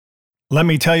Let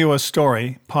Me Tell You a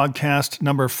Story, podcast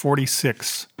number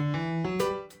 46.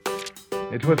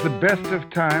 It was the best of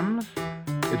times.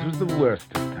 It was the worst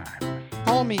of times.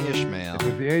 Call me Ishmael. It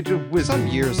was the age of wisdom. Some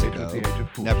years It ago, was the age of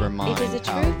fools. never mind It is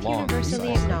a how truth long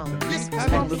universally ago. acknowledged.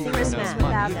 Have a little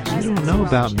money. You don't know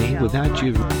about me without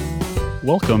you.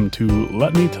 Welcome to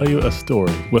Let Me Tell You a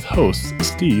Story with hosts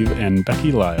Steve and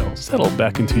Becky Lyle. Settle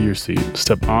back into your seat,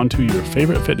 step onto your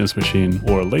favorite fitness machine,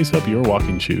 or lace up your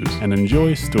walking shoes and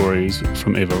enjoy stories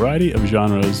from a variety of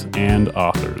genres and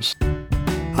authors.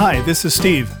 Hi, this is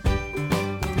Steve.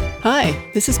 Hi,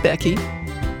 this is Becky.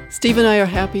 Steve and I are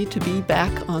happy to be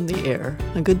back on the air.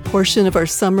 A good portion of our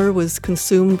summer was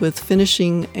consumed with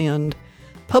finishing and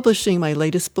publishing my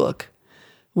latest book,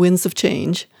 Winds of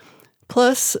Change.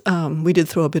 Plus, we did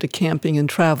throw a bit of camping and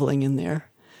traveling in there.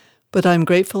 But I'm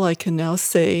grateful I can now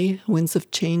say Winds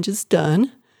of Change is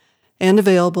done and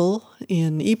available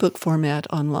in ebook format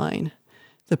online.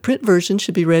 The print version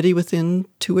should be ready within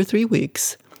 2 or 3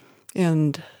 weeks.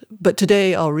 But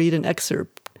today I'll read an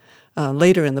excerpt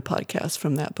later in the podcast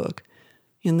from that book.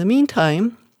 In the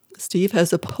meantime, Steve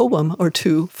has a poem or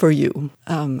two for you.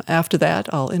 After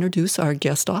that, I'll introduce our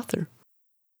guest author.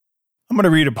 I'm going to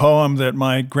read a poem that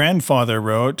my grandfather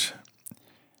wrote,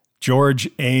 George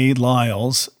A.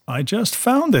 Liles. I just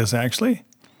found this, actually.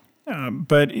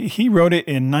 But he wrote it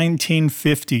in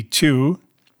 1952.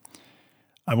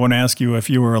 I won't ask you if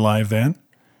you were alive then.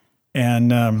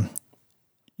 And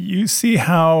you see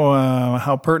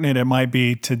how pertinent it might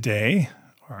be today,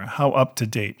 or how up to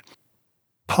date.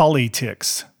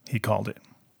 Politics, he called it.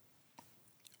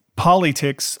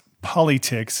 Politics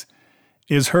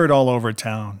is heard all over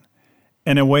town.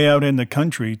 And away out in the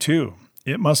country, too.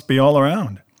 It must be all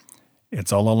around.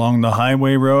 It's all along the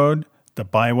highway road, the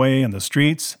byway, and the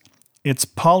streets. It's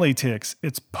politics.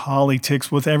 It's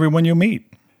politics with everyone you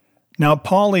meet. Now,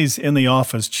 Polly's in the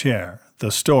office chair, the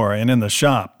store, and in the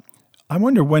shop. I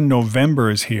wonder when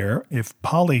November is here if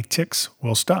politics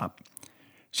will stop.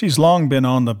 She's long been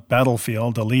on the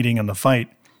battlefield, a leading in the fight.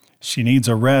 She needs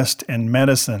a rest and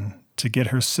medicine to get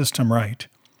her system right.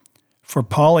 For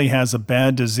Polly has a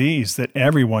bad disease that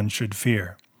everyone should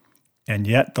fear, and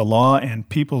yet the law and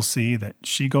people see that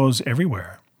she goes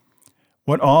everywhere.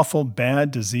 What awful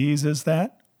bad disease is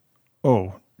that?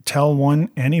 Oh, tell one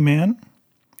any man?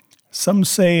 Some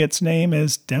say its name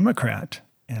is Democrat,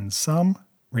 and some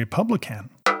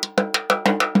Republican.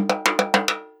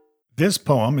 This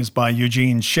poem is by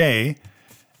Eugene Shea,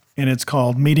 and it's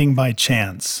called Meeting by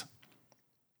Chance.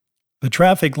 The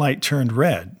traffic light turned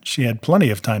red. She had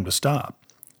plenty of time to stop.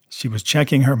 She was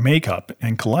checking her makeup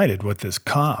and collided with this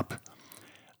cop.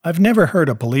 I've never heard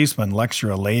a policeman lecture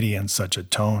a lady in such a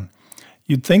tone.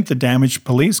 You'd think the damaged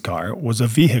police car was a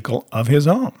vehicle of his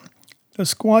own. The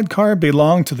squad car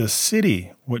belonged to the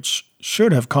city, which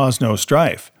should have caused no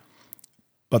strife.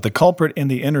 But the culprit in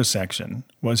the intersection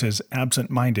was his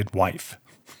absent-minded wife.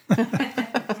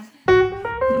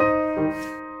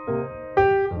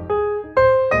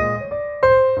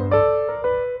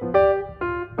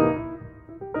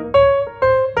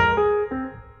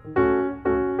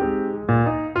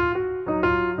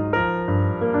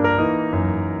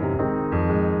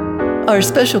 Our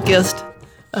special guest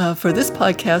for this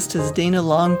podcast is Dana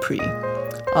Longpre,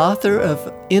 author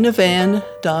of In a Van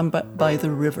Down by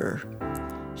the River.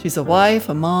 She's a wife,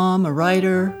 a mom, a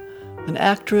writer, an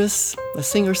actress, a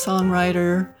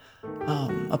singer-songwriter,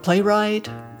 a playwright,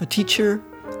 a teacher,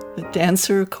 a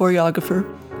dancer, choreographer,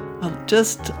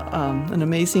 just an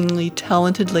amazingly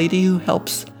talented lady who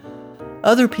helps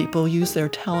other people use their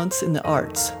talents in the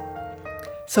arts.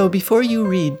 So before you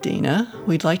read, Dana,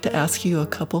 we'd like to ask you a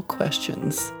couple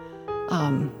questions.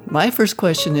 My first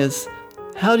question is,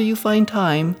 how do you find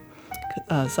time?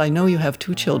 So I know you have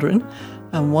 2 children,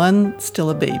 and one still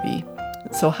a baby.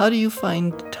 So how do you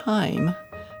find time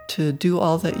to do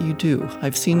all that you do?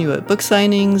 I've seen you at book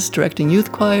signings, directing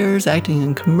youth choirs, acting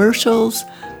in commercials.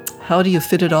 How do you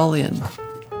fit it all in?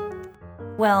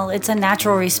 Well, it's a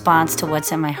natural response to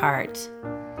what's in my heart.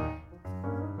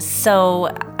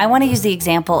 So I want to use the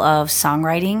example of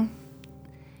songwriting.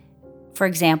 For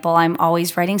example, I'm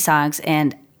always writing songs,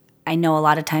 and I know a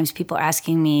lot of times people are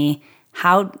asking me,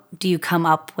 how do you come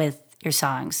up with your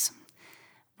songs?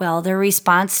 Well, they're a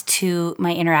response to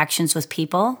my interactions with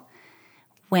people.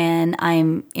 When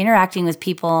I'm interacting with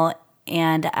people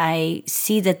and I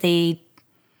see that they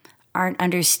aren't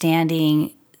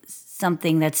understanding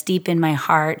something that's deep in my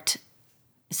heart,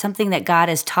 something that God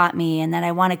has taught me, and that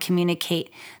I want to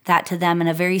communicate that to them in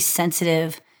a very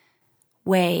sensitive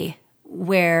way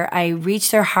where I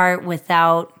reach their heart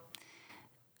without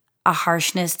a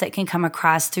harshness that can come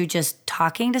across through just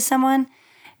talking to someone.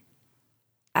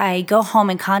 I go home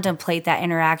and contemplate that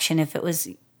interaction, if it was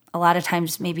a lot of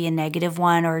times maybe a negative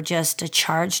one or just a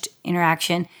charged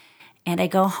interaction. And I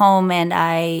go home and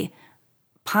I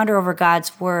ponder over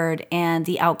God's word, and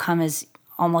the outcome is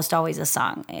almost always a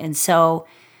song. And so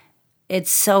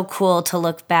it's so cool to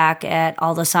look back at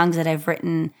all the songs that I've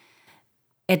written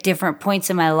at different points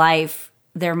in my life.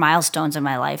 They're milestones in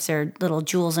my life. They're little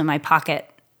jewels in my pocket.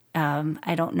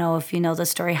 I don't know if you know the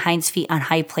story Hind's Feet on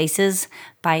High Places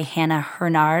by Hannah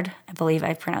Hurnard. I believe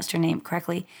I pronounced her name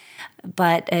correctly.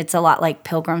 But it's a lot like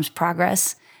Pilgrim's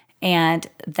Progress. And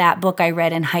that book I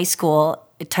read in high school,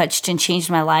 it touched and changed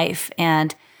my life.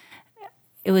 And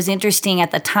it was interesting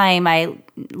at the time. I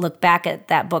look back at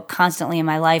that book constantly in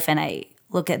my life, and I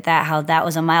look at that, how that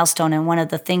was a milestone. And one of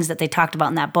the things that they talked about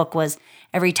in that book was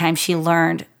every time she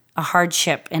learned a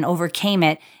hardship and overcame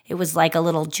it, it was like a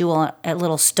little jewel, a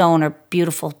little stone or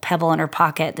beautiful pebble in her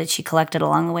pocket that she collected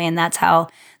along the way. And that's how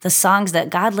the songs that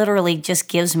God literally just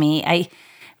gives me, I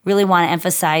really want to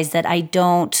emphasize that I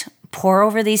don't pour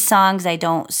over these songs. I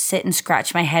don't sit and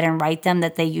scratch my head and write them,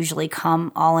 that they usually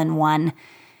come all in one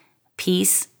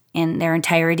piece in their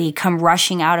entirety, come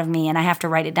rushing out of me, and I have to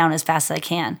write it down as fast as I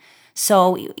can.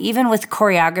 So even with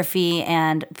choreography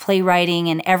and playwriting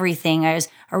and everything, there's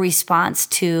a response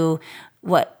to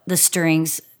what the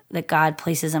stirrings that God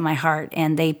places in my heart,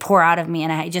 and they pour out of me,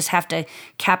 and I just have to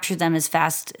capture them as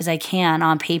fast as I can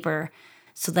on paper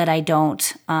so that I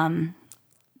don't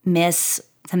miss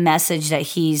the message that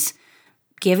He's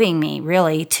giving me,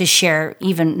 really, to share,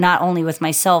 even not only with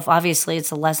myself. Obviously,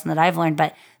 it's a lesson that I've learned,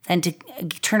 but then to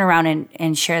turn around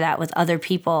and share that with other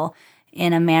people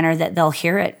in a manner that they'll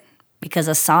hear it, because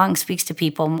a song speaks to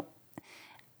people,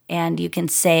 and you can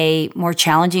say more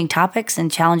challenging topics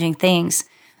and challenging things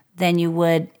than you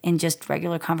would in just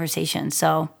regular conversation.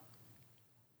 So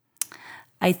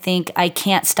I think I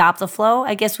can't stop the flow,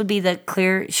 I guess would be the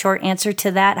clear, short answer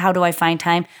to that. How do I find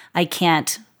time? I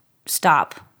can't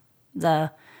stop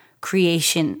the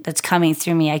creation that's coming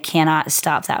through me. I cannot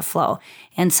stop that flow.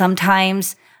 And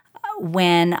sometimes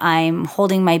when I'm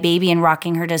holding my baby and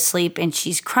rocking her to sleep and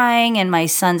she's crying and my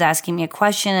son's asking me a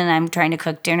question and I'm trying to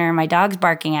cook dinner and my dog's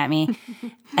barking at me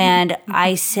and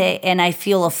I say, and I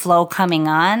feel a flow coming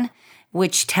on,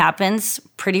 which happens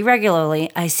pretty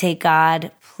regularly, I say,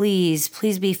 God, please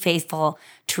be faithful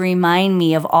to remind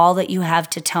me of all that you have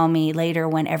to tell me later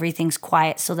when everything's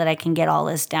quiet so that I can get all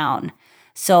this down.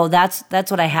 So that's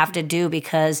what I have to do,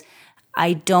 because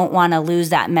I don't want to lose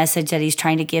that message that He's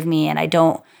trying to give me, and I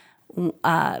don't.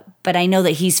 But I know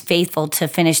that He's faithful to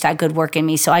finish that good work in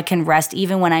me, so I can rest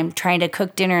even when I'm trying to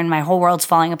cook dinner and my whole world's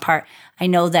falling apart. I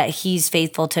know that He's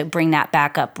faithful to bring that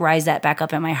back up, rise that back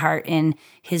up in my heart in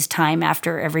His time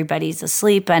after everybody's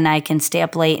asleep, and I can stay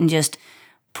up late and just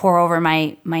pour over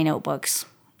my notebooks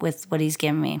with what He's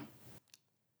given me.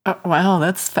 Wow,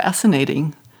 that's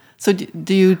fascinating. So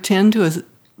do you tend to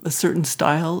a certain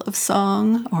style of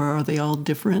song, or are they all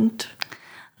different?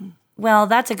 Well,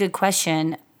 that's a good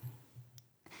question.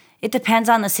 It depends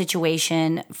on the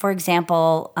situation. For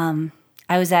example,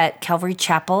 I was at Calvary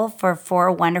Chapel for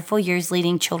 4 wonderful years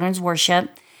leading children's worship.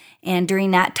 And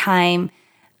during that time,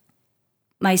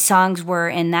 my songs were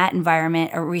in that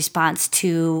environment a response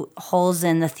to holes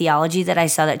in the theology that I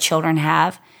saw that children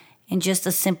have and just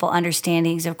the simple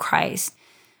understandings of Christ.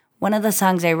 One of the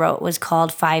songs I wrote was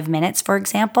called 5 Minutes, for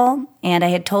example. And I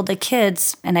had told the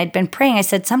kids, and I'd been praying, I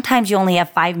said, sometimes you only have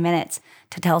 5 minutes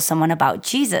to tell someone about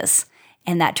Jesus.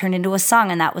 And that turned into a song,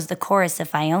 and that was the chorus.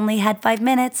 If I only had 5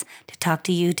 minutes to talk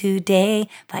to you today,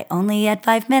 if I only had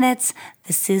 5 minutes,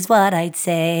 this is what I'd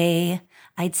say.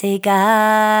 I'd say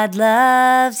God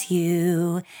loves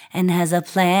you and has a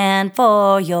plan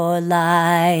for your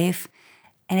life.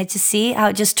 And it just, see how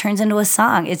it just turns into a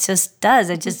song. It just does.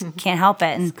 It just can't help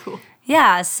it. And That's cool.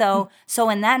 yeah, so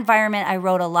in that environment, I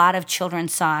wrote a lot of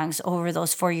children's songs over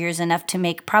those 4 years, enough to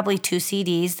make probably 2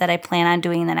 CDs that I plan on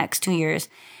doing in the next 2 years.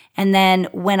 And then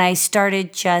when I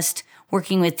started just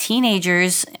working with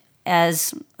teenagers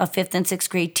as a 5th and 6th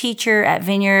grade teacher at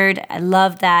Vineyard, I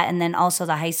loved that. And then also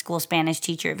the high school Spanish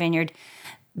teacher at Vineyard.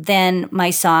 Then my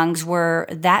songs were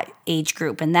that age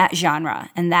group and that genre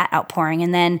and that outpouring.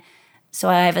 And then so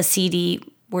I have a CD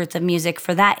worth of music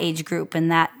for that age group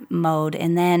and that mode.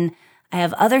 And then I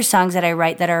have other songs that I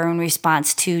write that are in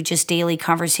response to just daily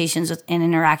conversations with, and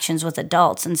interactions with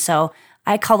adults. And so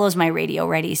I call those my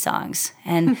radio-ready songs.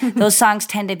 And those songs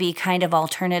tend to be kind of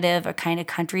alternative or kind of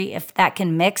country. If that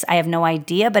can mix, I have no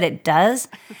idea, but it does.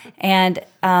 And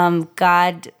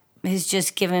God has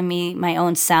just given me my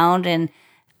own sound, and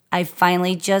I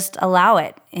finally just allow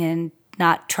it and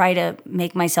not try to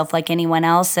make myself like anyone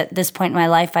else. At this point in my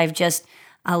life, I've just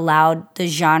allowed the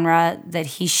genre that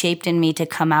he shaped in me to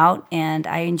come out, and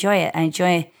I enjoy it. I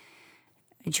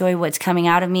enjoy what's coming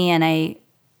out of me, and I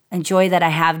enjoy that I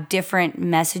have different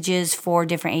messages for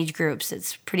different age groups.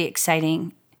 It's pretty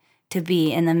exciting to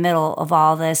be in the middle of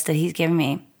all this that he's given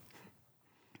me.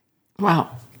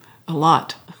 Wow, a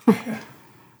lot.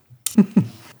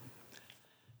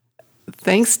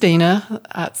 Thanks, Dana.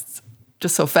 That's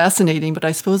just so fascinating, but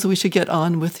I suppose we should get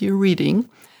on with your reading.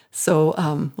 So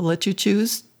we'll let you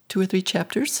choose 2 or 3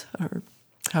 chapters, or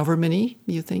however many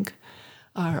you think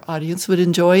our audience would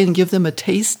enjoy, and give them a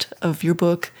taste of your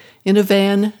book, In a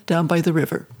Van Down by the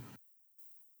River.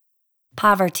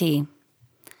 Poverty.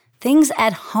 Things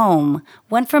at home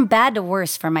went from bad to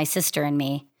worse for my sister and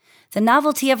me. The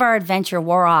novelty of our adventure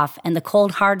wore off, and the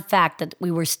cold, hard fact that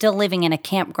we were still living in a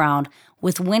campground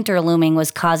with winter looming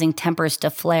was causing tempers to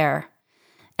flare.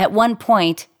 At one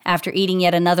point, after eating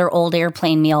yet another old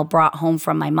airplane meal brought home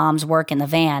from my mom's work in the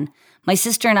van, my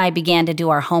sister and I began to do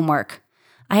our homework.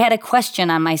 I had a question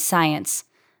on my science.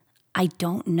 "I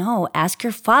don't know. Ask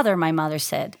your father," my mother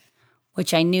said,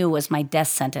 which I knew was my death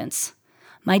sentence.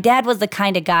 My dad was the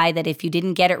kind of guy that if you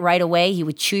didn't get it right away, he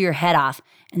would chew your head off,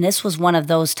 and this was one of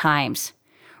those times.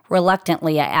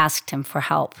 Reluctantly, I asked him for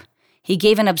help. He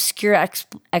gave an obscure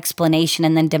explanation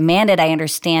and then demanded I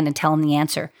understand and tell him the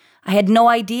answer. I had no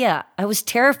idea. I was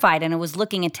terrified, and I was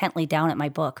looking intently down at my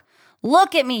book.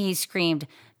 "Look at me," he screamed.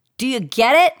 "Do you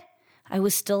get it?" I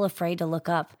was still afraid to look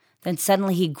up. Then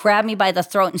suddenly he grabbed me by the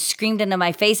throat and screamed into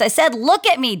my face. I said, "Look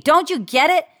at me. Don't you get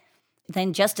it?"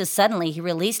 Then just as suddenly he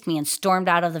released me and stormed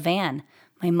out of the van.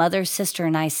 My mother, sister,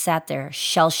 and I sat there,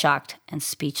 shell-shocked and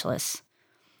speechless.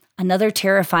 Another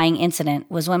terrifying incident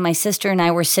was when my sister and I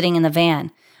were sitting in the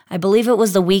van. I believe it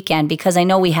was the weekend because I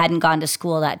know we hadn't gone to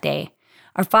school that day.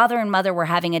 Our father and mother were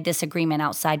having a disagreement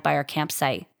outside by our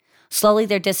campsite. Slowly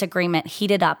their disagreement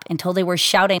heated up until they were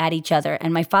shouting at each other,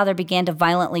 and my father began to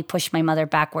violently push my mother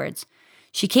backwards.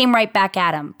 She came right back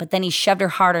at him, but then he shoved her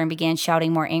harder and began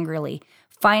shouting more angrily.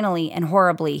 Finally and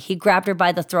horribly, he grabbed her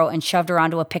by the throat and shoved her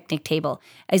onto a picnic table.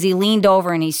 As he leaned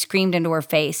over and he screamed into her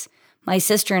face. My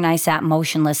sister and I sat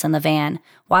motionless in the van,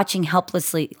 watching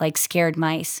helplessly like scared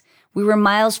mice. We were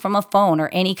miles from a phone or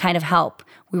any kind of help.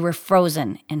 We were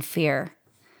frozen in fear.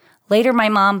 Later, my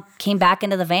mom came back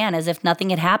into the van as if nothing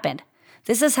had happened.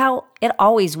 This is how it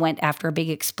always went after a big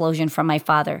explosion from my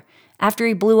father. After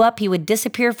he blew up, he would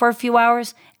disappear for a few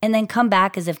hours and then come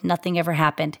back as if nothing ever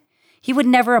happened. He would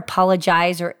never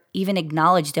apologize or even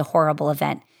acknowledge the horrible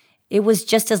event. It was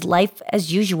just as life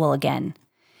as usual again.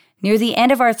 Near the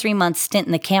end of our 3-month stint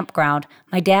in the campground,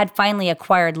 my dad finally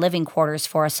acquired living quarters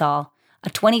for us all,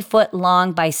 a 20-foot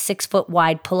long by 6-foot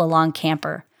wide pull-along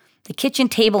camper. The kitchen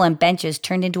table and benches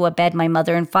turned into a bed my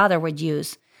mother and father would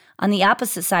use. On the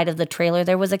opposite side of the trailer,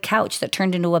 there was a couch that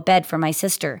turned into a bed for my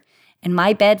sister, and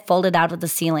my bed folded out of the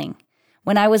ceiling.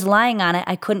 When I was lying on it,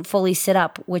 I couldn't fully sit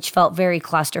up, which felt very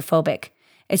claustrophobic.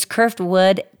 Its curved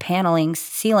wood paneling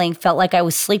ceiling felt like I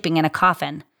was sleeping in a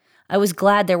coffin. I was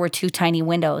glad there were 2 tiny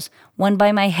windows, one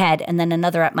by my head and then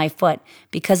another at my foot,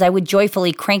 because I would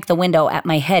joyfully crank the window at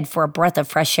my head for a breath of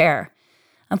fresh air.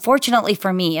 Unfortunately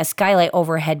for me, a skylight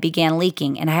overhead began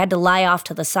leaking, and I had to lie off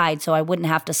to the side so I wouldn't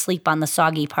have to sleep on the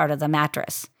soggy part of the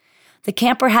mattress. The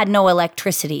camper had no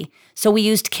electricity, so we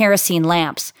used kerosene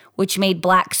lamps, which made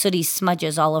black sooty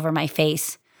smudges all over my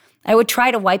face. I would try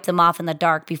to wipe them off in the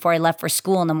dark before I left for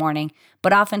school in the morning,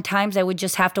 but oftentimes I would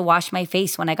just have to wash my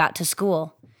face when I got to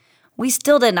school. We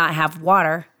still did not have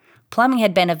water. Plumbing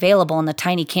had been available in the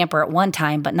tiny camper at one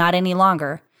time, but not any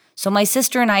longer, so my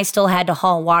sister and I still had to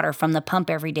haul water from the pump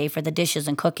every day for the dishes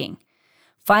and cooking.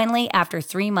 Finally, after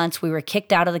 3 months, we were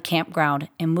kicked out of the campground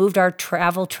and moved our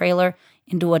travel trailer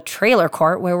into a trailer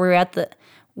court where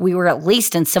we were at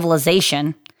least in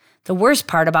civilization. The worst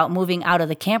part about moving out of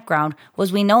the campground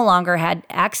was we no longer had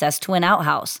access to an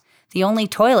outhouse. The only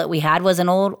toilet we had was an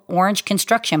old orange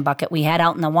construction bucket we had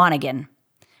out in the Wanagon,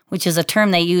 which is a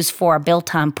term they use for a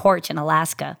built-on porch in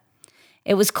Alaska.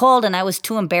 It was cold and I was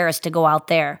too embarrassed to go out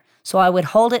there, so I would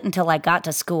hold it until I got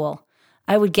to school.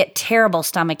 I would get terrible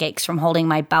stomach aches from holding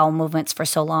my bowel movements for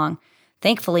so long.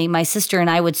 Thankfully, my sister and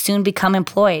I would soon become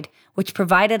employed, which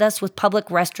provided us with public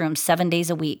restrooms 7 days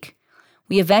a week.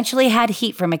 We eventually had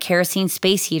heat from a kerosene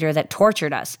space heater that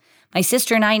tortured us. My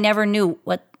sister and I never knew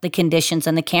what the conditions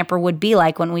in the camper would be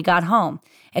like when we got home.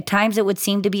 At times it would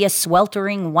seem to be a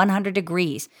sweltering 100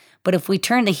 degrees, but if we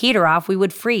turned the heater off, we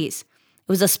would freeze. It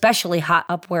was especially hot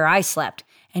up where I slept,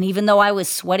 and even though I was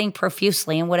sweating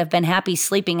profusely and would have been happy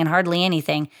sleeping in hardly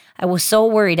anything, I was so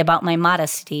worried about my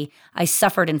modesty, I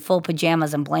suffered in full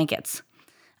pajamas and blankets.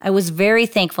 I was very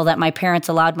thankful that my parents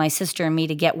allowed my sister and me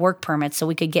to get work permits so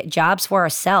we could get jobs for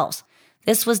ourselves.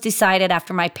 This was decided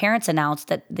after my parents announced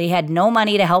that they had no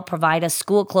money to help provide us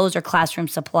school clothes or classroom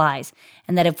supplies,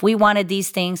 and that if we wanted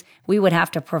these things, we would have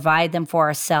to provide them for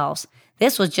ourselves.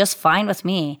 This was just fine with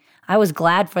me. I was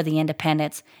glad for the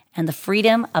independence and the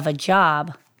freedom of a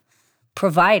job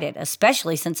provided,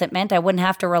 especially since it meant I wouldn't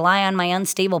have to rely on my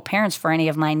unstable parents for any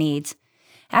of my needs.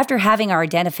 After having our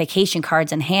identification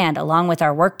cards in hand, along with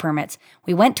our work permits,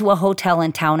 we went to a hotel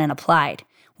in town and applied.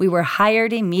 We were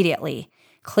hired immediately.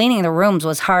 Cleaning the rooms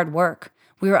was hard work.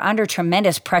 We were under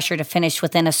tremendous pressure to finish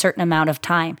within a certain amount of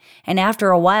time, and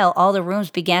after a while, all the rooms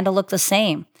began to look the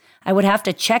same. I would have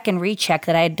to check and recheck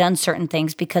that I had done certain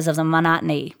things because of the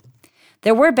monotony.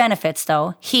 There were benefits,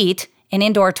 though: heat, an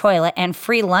indoor toilet, and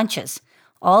free lunches.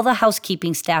 All the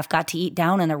housekeeping staff got to eat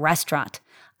down in the restaurant.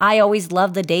 I always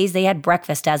loved the days they had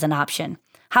breakfast as an option.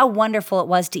 How wonderful it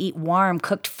was to eat warm,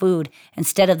 cooked food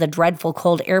instead of the dreadful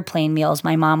cold airplane meals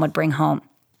my mom would bring home.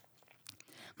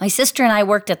 My sister and I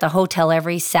worked at the hotel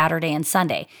every Saturday and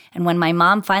Sunday, and when my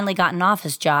mom finally got an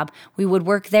office job, we would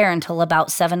work there until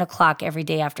about 7 o'clock every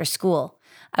day after school.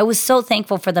 I was so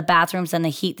thankful for the bathrooms and the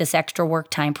heat this extra work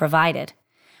time provided.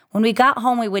 When we got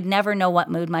home, we would never know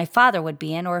what mood my father would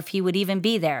be in or if he would even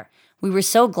be there. We were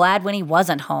so glad when he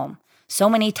wasn't home. So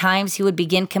many times he would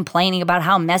begin complaining about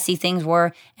how messy things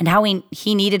were and how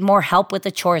he needed more help with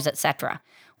the chores, etc.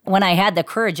 When I had the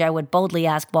courage, I would boldly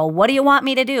ask, "Well, what do you want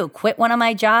me to do? Quit one of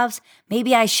my jobs?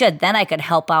 Maybe I should, then I could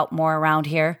help out more around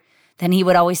here." Then he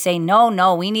would always say,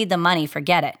 No, we need the money,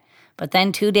 forget it. But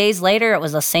then 2 days later, it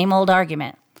was the same old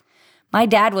argument. My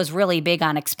dad was really big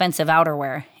on expensive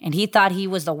outerwear, and he thought he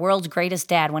was the world's greatest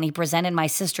dad when he presented my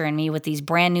sister and me with these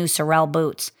brand new Sorel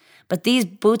boots. But these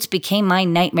boots became my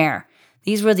nightmare.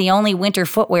 These were the only winter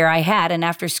footwear I had, and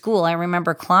after school I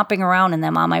remember clomping around in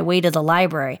them on my way to the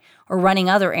library or running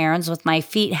other errands with my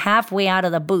feet halfway out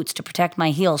of the boots to protect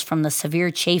my heels from the severe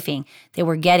chafing they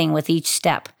were getting with each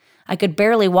step. I could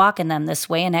barely walk in them this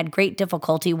way and had great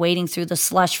difficulty wading through the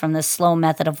slush from this slow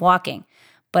method of walking.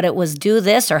 But it was do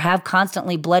this or have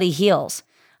constantly bloody heels.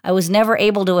 I was never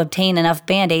able to obtain enough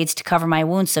Band-Aids to cover my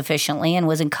wounds sufficiently and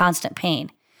was in constant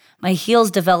pain. My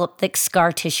heels developed thick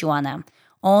scar tissue on them.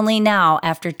 Only now,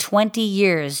 after 20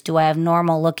 years, do I have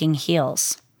normal-looking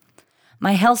heels.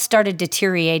 My health started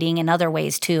deteriorating in other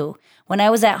ways, too. When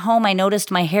I was at home, I noticed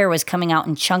my hair was coming out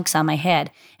in chunks on my head,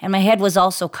 and my head was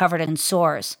also covered in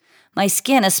sores. My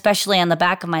skin, especially on the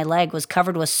back of my leg, was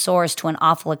covered with sores to an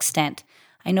awful extent.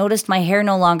 I noticed my hair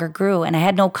no longer grew, and I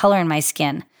had no color in my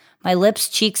skin. My lips,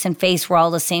 cheeks, and face were all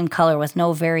the same color with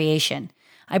no variation.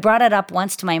 I brought it up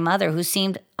once to my mother, who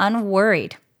seemed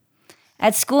unworried.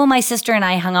 At school, my sister and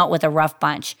I hung out with a rough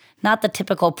bunch, not the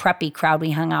typical preppy crowd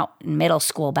we hung out in middle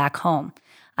school back home.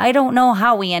 I don't know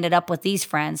how we ended up with these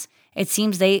friends. It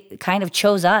seems they kind of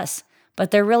chose us.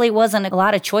 But there really wasn't a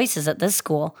lot of choices at this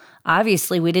school.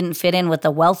 Obviously, we didn't fit in with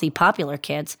the wealthy, popular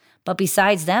kids. But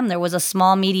besides them, there was a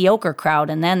small, mediocre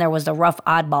crowd, and then there was the rough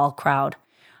oddball crowd.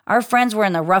 Our friends were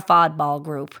in the rough oddball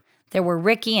group. There were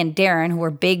Ricky and Darren, who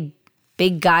were big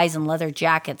guys in leather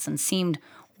jackets and seemed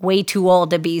way too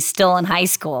old to be still in high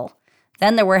school.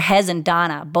 Then there were Hez and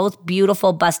Donna, both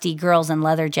beautiful, busty girls in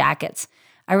leather jackets.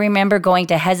 I remember going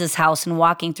to Hez's house and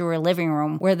walking through her living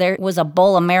room where there was a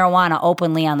bowl of marijuana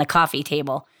openly on the coffee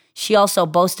table. She also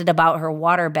boasted about her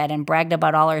waterbed and bragged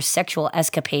about all her sexual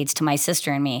escapades to my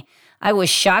sister and me. I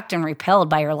was shocked and repelled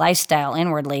by her lifestyle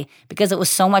inwardly because it was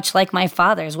so much like my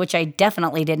father's, which I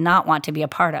definitely did not want to be a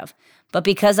part of. But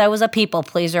because I was a people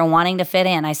pleaser wanting to fit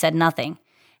in, I said nothing.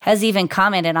 Hez even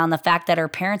commented on the fact that her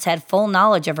parents had full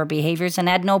knowledge of her behaviors and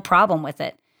had no problem with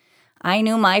it. I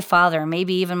knew my father,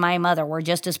 maybe even my mother, were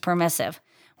just as permissive.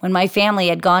 When my family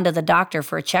had gone to the doctor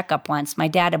for a checkup once, my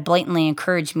dad had blatantly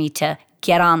encouraged me to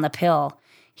get on the pill.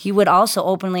 He would also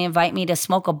openly invite me to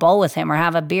smoke a bowl with him or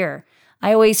have a beer.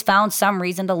 I always found some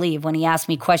reason to leave when he asked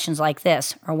me questions like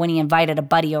this or when he invited a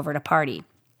buddy over to party.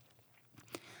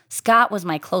 Scott was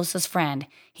my closest friend.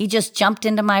 He just jumped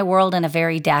into my world in a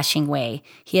very dashing way.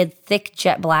 He had thick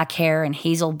jet black hair and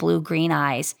hazel blue-green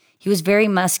eyes. He was very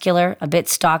muscular, a bit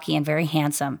stocky, and very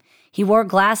handsome. He wore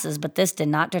glasses, but this did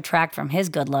not detract from his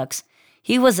good looks.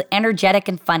 He was energetic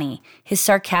and funny. His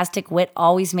sarcastic wit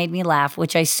always made me laugh,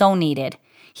 which I so needed.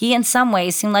 He in some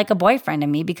ways seemed like a boyfriend to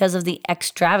me because of the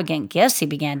extravagant gifts he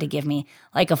began to give me,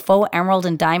 like a faux emerald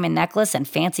and diamond necklace and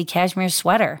fancy cashmere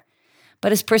sweater.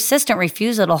 But his persistent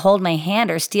refusal to hold my hand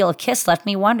or steal a kiss left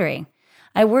me wondering.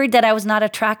 I worried that I was not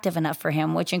attractive enough for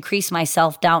him, which increased my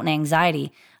self-doubt and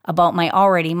anxiety about my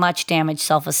already much damaged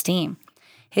self-esteem.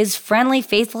 His friendly,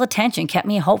 faithful attention kept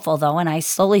me hopeful, though, and I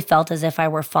slowly felt as if I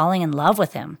were falling in love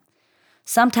with him.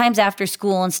 Sometimes after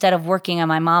school, instead of working in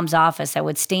my mom's office, I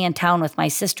would stay in town with my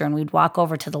sister and we'd walk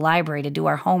over to the library to do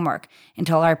our homework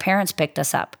until our parents picked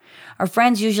us up. Our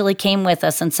friends usually came with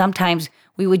us, and sometimes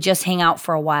we would just hang out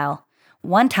for a while.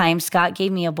 One time, Scott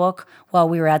gave me a book while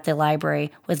we were at the library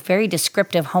with very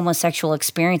descriptive homosexual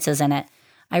experiences in it.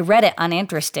 I read it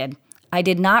uninterested. I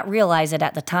did not realize it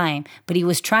at the time, but he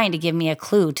was trying to give me a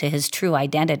clue to his true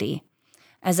identity.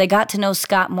 As I got to know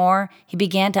Scott more, he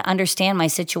began to understand my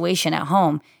situation at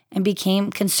home and became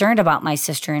concerned about my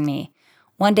sister and me.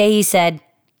 One day he said,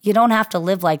 "You don't have to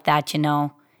live like that, you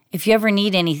know. If you ever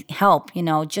need any help,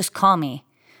 just call me."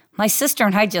 My sister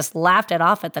and I just laughed it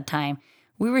off at the time.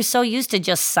 We were so used to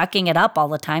just sucking it up all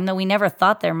the time that we never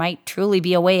thought there might truly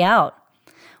be a way out.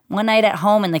 One night at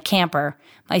home in the camper,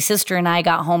 my sister and I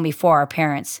got home before our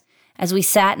parents. As we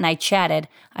sat and I chatted,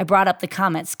 I brought up the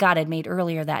comment Scott had made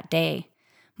earlier that day.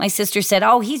 My sister said,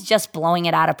 "Oh, he's just blowing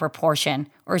it out of proportion,"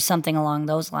 or something along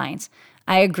those lines.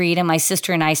 I agreed, and my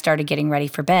sister and I started getting ready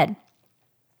for bed.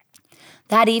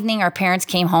 That evening, our parents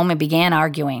came home and began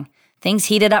arguing. Things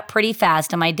heated up pretty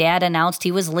fast, and my dad announced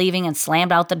he was leaving and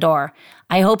slammed out the door.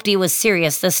 I hoped he was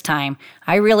serious this time.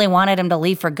 I really wanted him to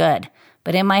leave for good.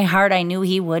 But in my heart, I knew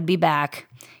he would be back.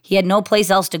 He had no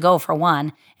place else to go, for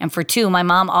one, and for two, my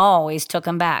mom always took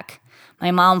him back.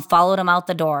 My mom followed him out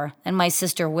the door, and my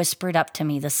sister whispered up to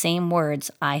me the same words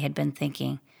I had been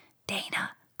thinking.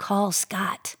 "Dana, call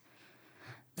Scott."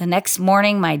 The next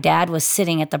morning, my dad was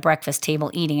sitting at the breakfast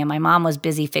table eating, and my mom was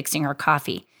busy fixing her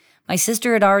coffee. My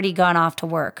sister had already gone off to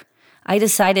work. I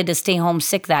decided to stay home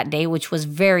sick that day, which was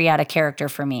very out of character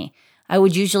for me. I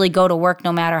would usually go to work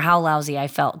no matter how lousy I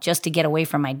felt, just to get away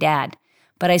from my dad.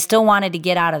 But I still wanted to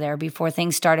get out of there before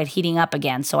things started heating up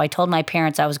again, so I told my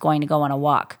parents I was going to go on a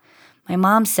walk. My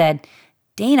mom said,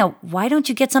 "Dana, why don't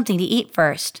you get something to eat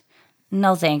first?"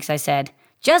 "No thanks," I said.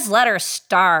 "Just let her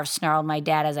starve," snarled my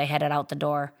dad as I headed out the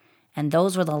door. And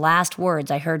those were the last words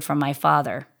I heard from my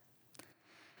father.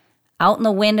 Out in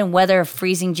the wind and weather of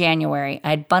freezing January, I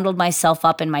had bundled myself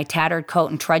up in my tattered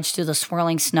coat and trudged through the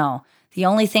swirling snow. The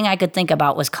only thing I could think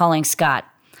about was calling Scott.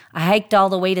 I hiked all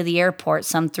the way to the airport,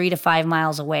 some 3 to 5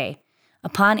 miles away.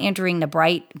 Upon entering the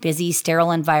bright, busy,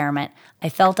 sterile environment, I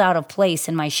felt out of place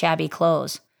in my shabby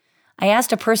clothes. I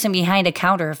asked a person behind a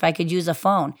counter if I could use a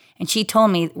phone, and she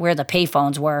told me where the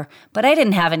payphones were, but I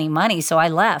didn't have any money, so I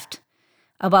left.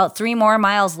 About 3 more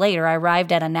miles later, I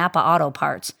arrived at a Napa Auto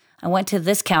Parts. I went to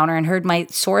this counter and heard my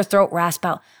sore throat rasp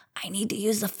out, "I need to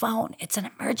use the phone. It's an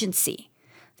emergency."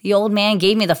 The old man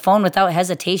gave me the phone without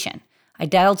hesitation. I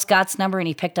dialed Scott's number and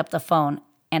he picked up the phone,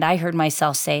 and I heard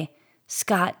myself say,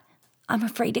 "Scott, I'm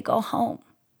afraid to go home."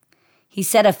 He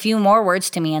said a few more words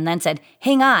to me and then said,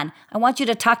 "Hang on, I want you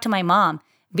to talk to my mom."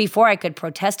 Before I could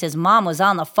protest, his mom was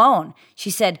on the phone. She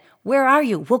said, "Where are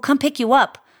you? We'll come pick you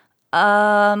up."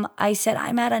 I said,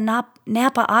 "I'm at a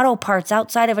Napa Auto Parts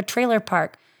outside of a trailer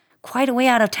park, quite a way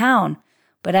out of town."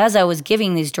 But as I was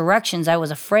giving these directions, I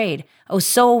was afraid. I was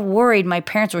so worried my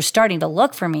parents were starting to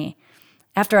look for me.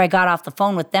 After I got off the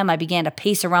phone with them, I began to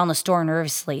pace around the store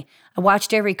nervously. I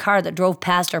watched every car that drove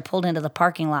past or pulled into the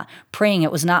parking lot, praying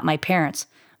it was not my parents.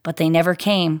 But they never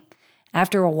came.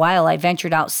 After a while, I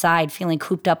ventured outside, feeling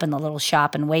cooped up in the little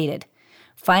shop, and waited.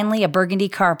 Finally, a burgundy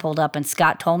car pulled up, and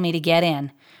Scott told me to get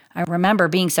in. I remember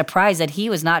being surprised that he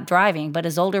was not driving, but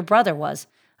his older brother was.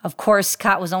 Of course,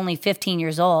 Scott was only 15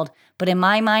 years old, but in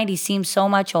my mind, he seemed so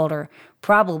much older,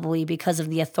 probably because of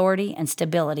the authority and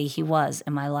stability he was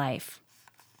in my life.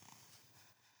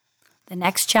 The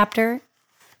next chapter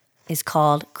is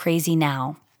called Crazy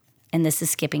Now, and this is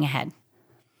skipping ahead.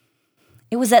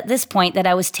 It was at this point that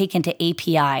I was taken to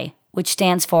API, which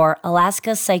stands for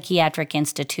Alaska Psychiatric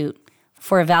Institute,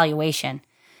 for evaluation.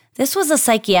 This was a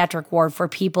psychiatric ward for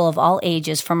people of all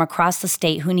ages from across the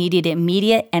state who needed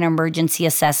immediate and emergency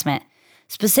assessment,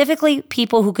 specifically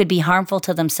people who could be harmful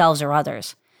to themselves or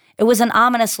others. It was an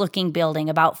ominous-looking building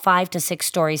about 5 to 6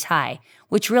 stories high,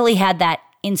 which really had that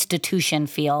institution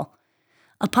feel.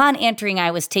 Upon entering, I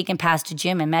was taken past a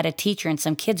gym and met a teacher and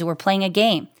some kids who were playing a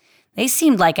game. They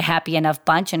seemed like a happy enough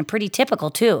bunch and pretty typical,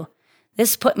 too.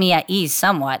 This put me at ease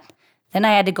somewhat. Then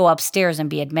I had to go upstairs and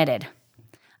be admitted.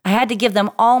 I had to give them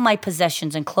all my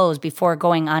possessions and clothes before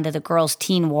going onto the girls'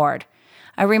 teen ward.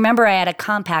 I remember I had a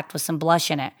compact with some blush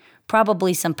in it,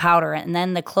 probably some powder, and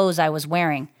then the clothes I was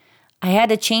wearing. I had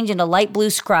to change into light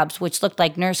blue scrubs, which looked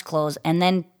like nurse clothes, and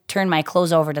then turn my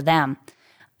clothes over to them.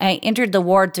 I entered the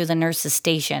ward through the nurse's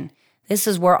station. This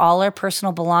is where all our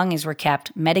personal belongings were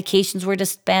kept, medications were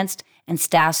dispensed, and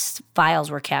staff's files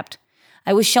were kept.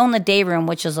 I was shown the day room,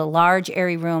 which was a large,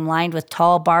 airy room lined with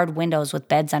tall, barred windows with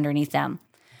beds underneath them.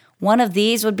 One of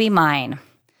these would be mine.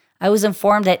 I was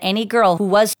informed that any girl who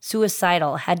was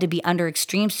suicidal had to be under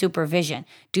extreme supervision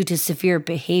due to severe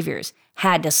behaviors,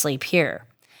 had to sleep here.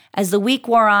 As the week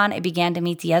wore on, I began to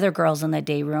meet the other girls in the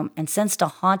day room and sensed a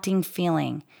haunting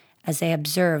feeling as I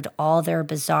observed all their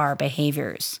bizarre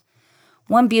behaviors.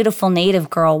 One beautiful native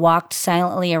girl walked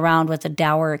silently around with a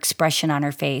dour expression on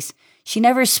her face. She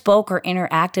never spoke or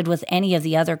interacted with any of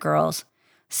the other girls.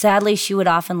 Sadly, she would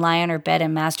often lie on her bed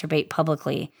and masturbate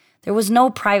publicly. There was no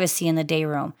privacy in the day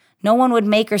room. No one would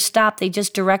make her stop. They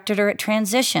just directed her at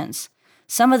transitions.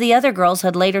 Some of the other girls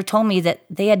had later told me that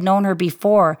they had known her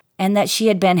before and that she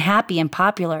had been happy and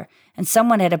popular, and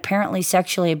someone had apparently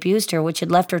sexually abused her, which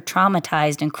had left her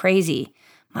traumatized and crazy.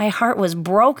 My heart was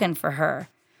broken for her.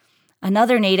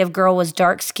 Another native girl was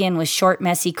dark-skinned with short,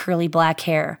 messy, curly black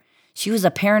hair. She was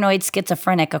a paranoid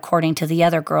schizophrenic, according to the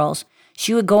other girls.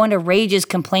 She would go into rages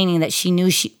complaining that she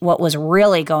knew what was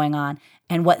really going on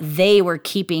and what they were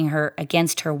keeping her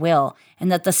against her will,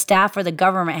 and that the staff or the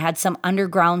government had some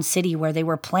underground city where they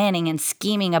were planning and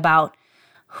scheming about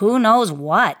who knows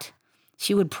what.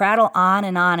 She would prattle on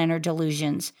in her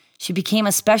delusions. She became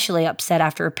especially upset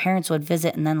after her parents would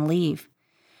visit and then leave.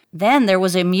 Then there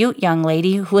was a mute young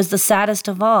lady who was the saddest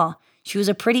of all. She was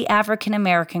a pretty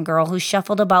African-American girl who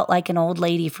shuffled about like an old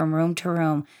lady from room to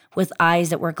room with eyes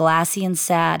that were glassy and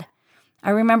sad. I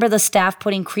remember the staff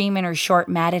putting cream in her short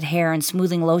matted hair and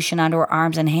smoothing lotion onto her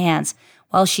arms and hands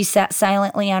while she sat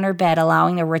silently on her bed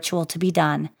allowing the ritual to be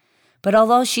done. But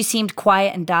although she seemed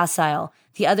quiet and docile,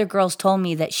 the other girls told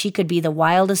me that she could be the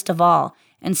wildest of all,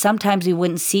 and sometimes we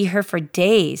wouldn't see her for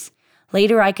days.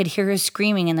 Later, I could hear her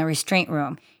screaming in the restraint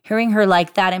room. Hearing her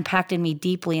like that impacted me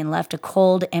deeply and left a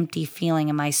cold, empty feeling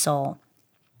in my soul.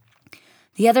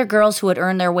 The other girls who had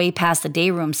earned their way past the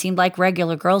day room seemed like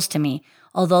regular girls to me,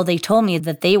 although they told me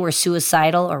that they were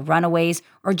suicidal or runaways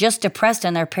or just depressed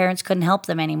and their parents couldn't help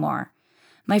them anymore.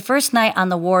 My first night on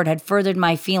the ward had furthered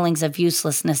my feelings of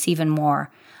uselessness even more.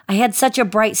 I had such a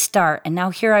bright start, and now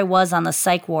here I was on the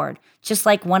psych ward, just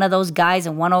like one of those guys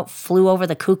in One Flew Over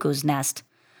the Cuckoo's Nest.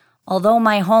 Although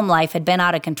my home life had been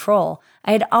out of control,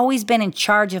 I had always been in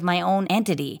charge of my own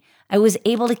entity. I was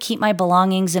able to keep my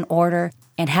belongings in order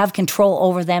and have control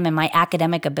over them and my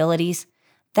academic abilities.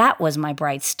 That was my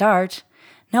bright start.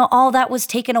 Now all that was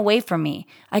taken away from me.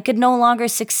 I could no longer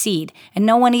succeed, and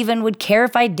no one even would care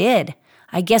if I did.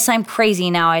 I guess I'm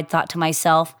crazy now, I'd thought to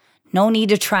myself. No need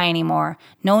to try anymore.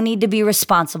 No need to be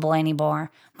responsible anymore.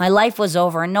 My life was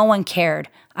over and no one cared.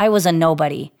 I was a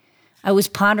nobody. I was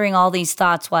pondering all these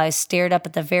thoughts while I stared up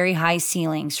at the very high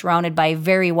ceiling, surrounded by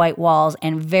very white walls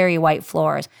and very white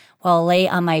floors, while I lay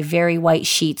on my very white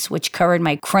sheets, which covered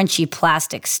my crunchy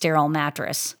plastic sterile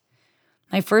mattress.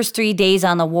 My first 3 days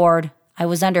on the ward, I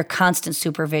was under constant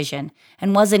supervision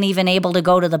and wasn't even able to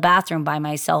go to the bathroom by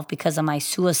myself because of my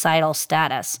suicidal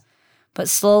status. But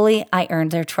slowly, I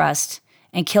earned their trust,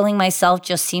 and killing myself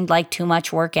just seemed like too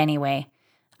much work anyway.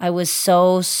 I was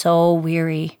so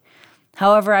weary.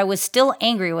 However, I was still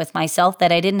angry with myself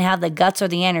that I didn't have the guts or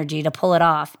the energy to pull it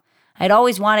off. I'd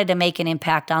always wanted to make an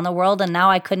impact on the world, and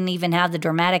now I couldn't even have the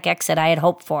dramatic exit I had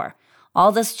hoped for.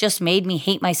 All this just made me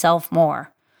hate myself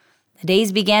more. The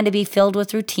days began to be filled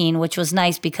with routine, which was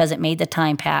nice because it made the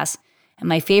time pass. And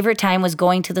my favorite time was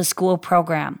going to the school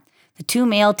program. The 2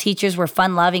 male teachers were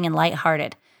fun-loving and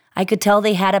lighthearted. I could tell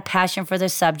they had a passion for their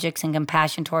subjects and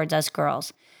compassion towards us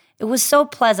girls. It was so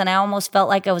pleasant, I almost felt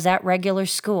like I was at regular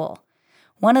school.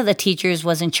 One of the teachers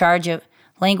was in charge of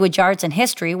language arts and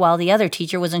history, while the other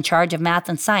teacher was in charge of math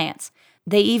and science.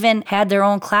 They even had their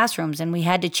own classrooms, and we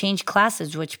had to change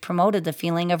classes, which promoted the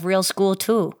feeling of real school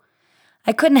too.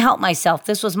 I couldn't help myself.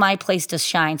 This was my place to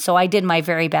shine, so I did my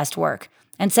very best work.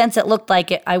 And since it looked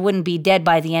like I wouldn't be dead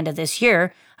by the end of this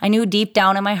year, I knew deep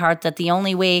down in my heart that the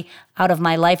only way out of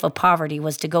my life of poverty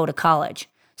was to go to college.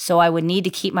 So I would need to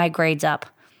keep my grades up.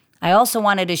 I also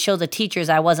wanted to show the teachers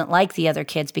I wasn't like the other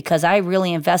kids because I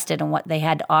really invested in what they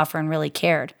had to offer and really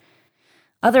cared.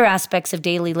 Other aspects of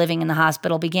daily living in the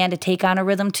hospital began to take on a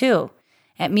rhythm too.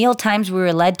 At meal times, we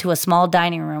were led to a small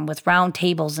dining room with round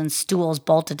tables and stools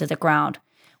bolted to the ground.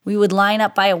 We would line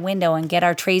up by a window and get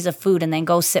our trays of food and then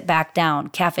go sit back down,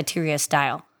 cafeteria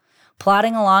style.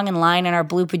 Plodding along in line in our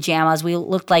blue pajamas, we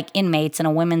looked like inmates in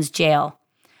a women's jail.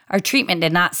 Our treatment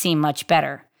did not seem much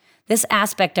better. This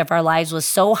aspect of our lives was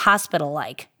so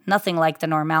hospital-like, nothing like the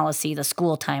normalcy the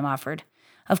school time offered.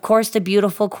 Of course, the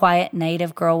beautiful, quiet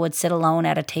native girl would sit alone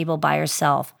at a table by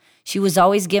herself. She was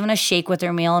always given a shake with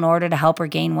her meal in order to help her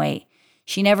gain weight.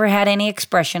 She never had any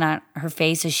expression on her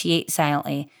face as she ate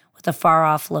silently, with a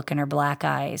far-off look in her black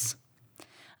eyes.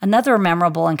 Another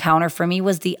memorable encounter for me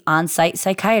was the on-site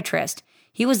psychiatrist.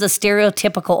 He was the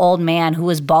stereotypical old man who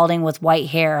was balding with white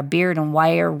hair, a beard, and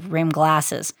wire-rimmed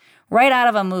glasses. Right out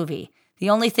of a movie. The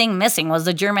only thing missing was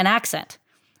the German accent.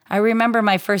 I remember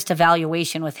my first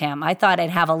evaluation with him. I thought I'd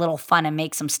have a little fun and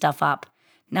make some stuff up.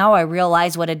 Now I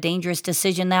realize what a dangerous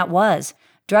decision that was.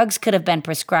 Drugs could have been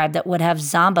prescribed that would have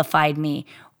zombified me,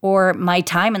 or my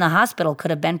time in the hospital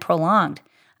could have been prolonged.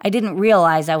 I didn't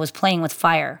realize I was playing with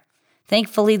fire.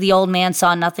 Thankfully, the old man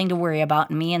saw nothing to worry about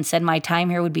in me and said my time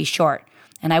here would be short,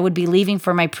 and I would be leaving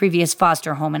for my previous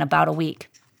foster home in about a week.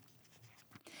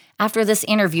 After this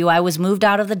interview, I was moved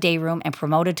out of the day room and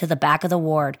promoted to the back of the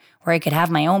ward, where I could have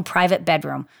my own private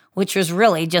bedroom, which was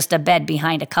really just a bed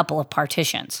behind a couple of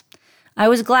partitions. I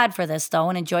was glad for this, though,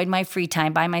 and enjoyed my free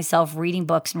time by myself reading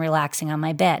books and relaxing on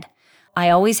my bed. I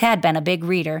always had been a big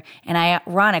reader, and I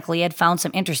ironically had found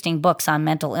some interesting books on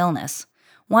mental illness.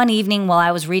 One evening while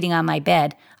I was reading on my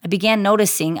bed, I began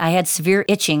noticing I had severe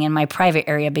itching in my private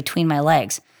area between my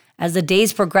legs. As the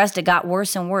days progressed, it got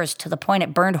worse and worse, to the point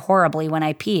it burned horribly when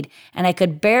I peed, and I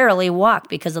could barely walk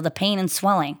because of the pain and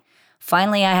swelling.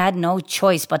 Finally, I had no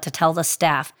choice but to tell the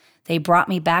staff. They brought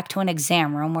me back to an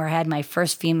exam room where I had my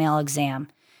first female exam.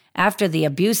 After the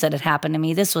abuse that had happened to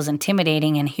me, this was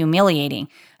intimidating and humiliating,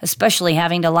 especially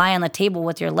having to lie on the table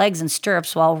with your legs in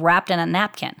stirrups while wrapped in a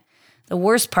napkin. The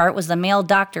worst part was the male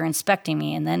doctor inspecting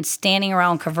me and then standing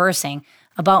around conversing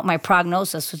about my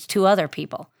prognosis with two other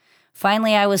people.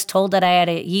 Finally, I was told that I had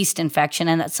a yeast infection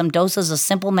and that some doses of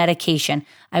simple medication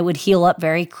I would heal up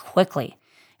very quickly.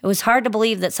 It was hard to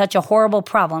believe that such a horrible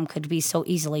problem could be so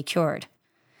easily cured.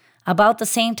 About the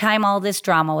same time all this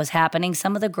drama was happening,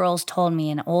 some of the girls told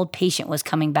me an old patient was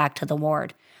coming back to the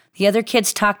ward. The other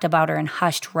kids talked about her in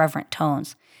hushed, reverent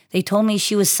tones. They told me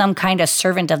she was some kind of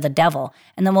servant of the devil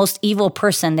and the most evil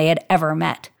person they had ever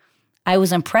met. I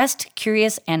was impressed,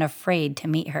 curious, and afraid to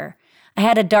meet her. I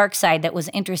had a dark side that was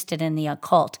interested in the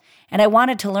occult, and I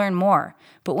wanted to learn more.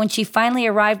 But when she finally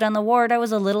arrived on the ward, I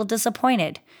was a little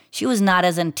disappointed. She was not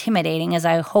as intimidating as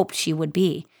I hoped she would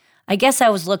be. I guess I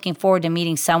was looking forward to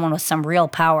meeting someone with some real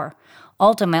power.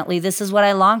 Ultimately, this is what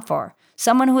I longed for.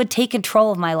 Someone who would take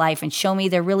control of my life and show me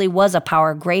there really was a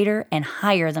power greater and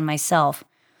higher than myself.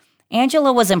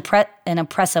 Angela was an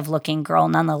impressive-looking girl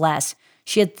nonetheless.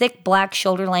 She had thick black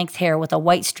shoulder-length hair with a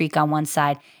white streak on one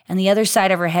side, and the other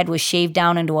side of her head was shaved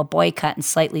down into a boy cut and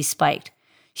slightly spiked.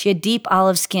 She had deep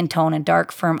olive skin tone and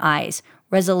dark, firm eyes,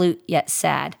 resolute yet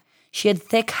sad. She had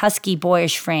thick, husky,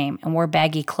 boyish frame and wore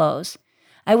baggy clothes.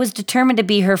 I was determined to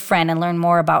be her friend and learn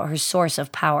more about her source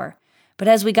of power. But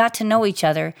as we got to know each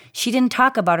other, she didn't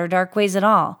talk about her dark ways at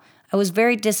all. I was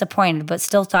very disappointed, but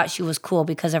still thought she was cool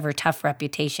because of her tough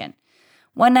reputation.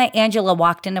 One night, Angela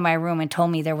walked into my room and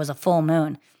told me there was a full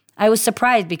moon. I was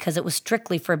surprised because it was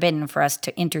strictly forbidden for us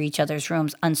to enter each other's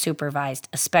rooms unsupervised,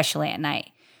 especially at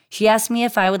night. She asked me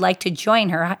if I would like to join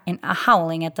her in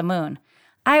howling at the moon.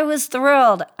 I was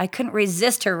thrilled. I couldn't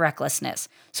resist her recklessness.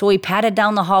 So we padded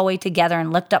down the hallway together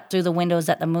and looked up through the windows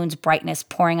at the moon's brightness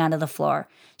pouring onto the floor.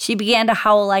 She began to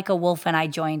howl like a wolf and I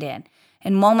joined in.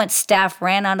 In moments, staff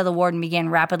ran onto the ward and began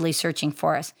rapidly searching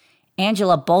for us.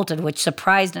 Angela bolted, which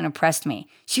surprised and impressed me.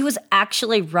 She was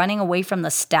actually running away from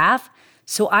the staff,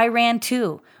 so I ran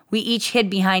too. We each hid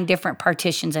behind different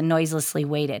partitions and noiselessly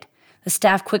waited. The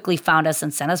staff quickly found us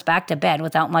and sent us back to bed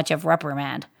without much of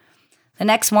reprimand. The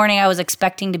next morning, I was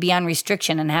expecting to be on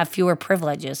restriction and have fewer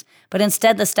privileges, but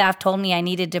instead the staff told me I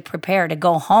needed to prepare to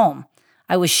go home.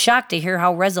 I was shocked to hear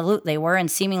how resolute they were and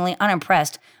seemingly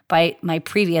unimpressed by my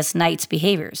previous night's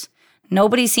behaviors.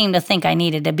 Nobody seemed to think I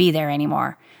needed to be there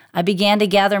anymore. I began to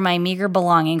gather my meager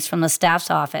belongings from the staff's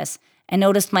office and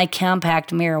noticed my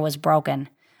compact mirror was broken.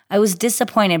 I was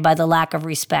disappointed by the lack of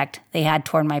respect they had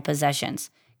toward my possessions,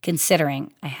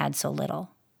 considering I had so little.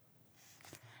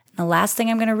 The last thing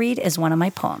I'm going to read is one of my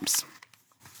poems,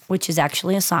 which is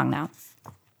actually a song now.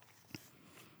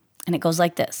 And it goes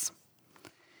like this.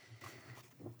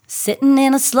 Sitting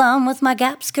in a slum with my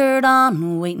Gap skirt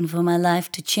on, waiting for my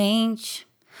life to change.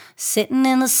 Sitting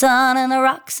in the sun and the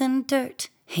rocks and dirt,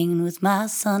 hanging with my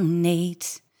son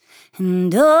Nate.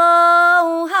 And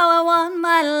oh, how I want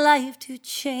my life to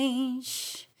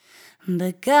change.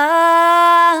 But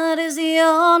God is the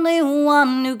only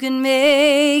one who can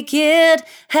make it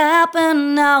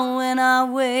happen now, and I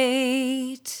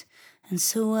wait. And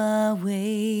so I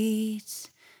wait,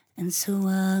 and so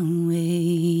I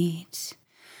wait.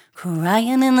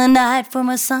 Crying in the night for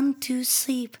my son to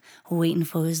sleep, waiting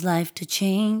for his life to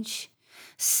change.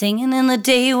 Singing in the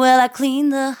day while I clean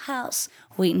the house,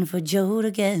 waiting for Joe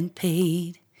to get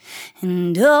paid.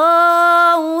 And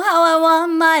oh, how I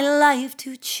want my life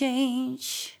to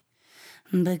change.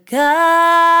 But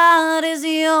God is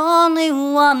the only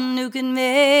one who can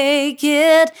make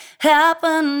it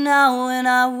happen now, and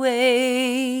I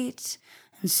wait.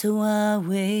 And so I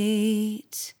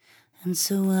wait, and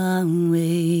so I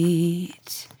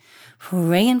wait.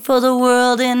 Praying for the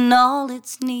world and all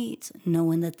its needs,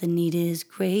 knowing that the need is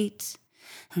great.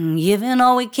 And giving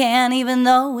all we can, even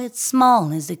though it's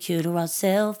small, is the cure to our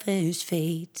selfish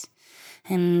fate.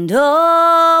 And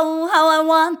oh, how I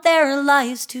want their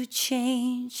lives to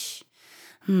change.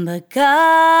 But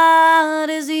God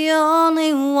is the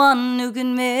only one who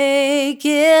can make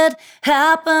it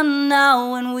happen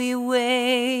now, and we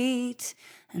wait.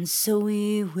 And so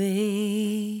we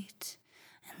wait.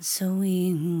 And so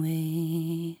we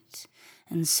wait.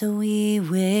 And so we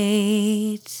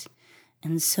wait.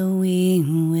 And so we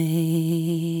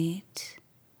wait.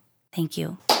 Thank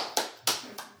you.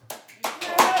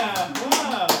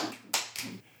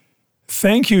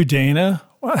 Thank you, Dana.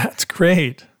 Wow, that's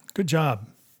great. Good job.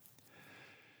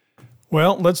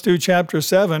 Well, let's do Chapter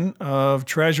 7 of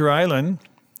Treasure Island.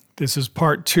 This is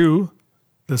Part 2,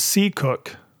 The Sea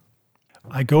Cook.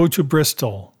 I go to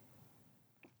Bristol.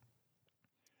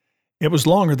 It was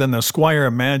longer than the squire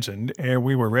imagined ere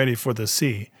we were ready for the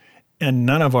sea, and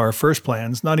none of our first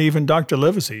plans, not even Dr.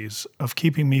 Livesey's, of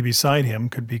keeping me beside him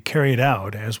could be carried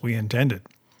out as we intended.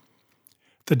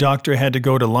 The doctor had to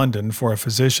go to London for a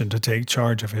physician to take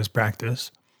charge of his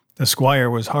practice. The squire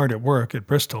was hard at work at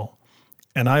Bristol,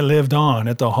 and I lived on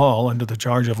at the Hall under the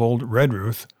charge of old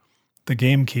Redruth, the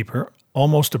gamekeeper,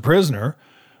 almost a prisoner,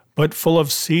 but full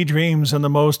of sea dreams and the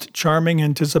most charming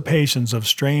anticipations of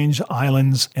strange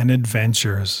islands and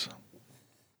adventures.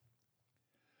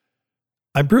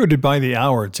 I brooded by the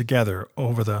hour together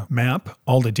over the map,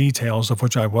 all the details of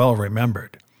which I well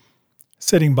remembered.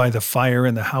 Sitting by the fire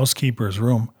in the housekeeper's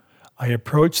room, I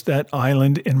approached that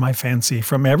island in my fancy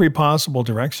from every possible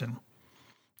direction.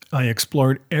 I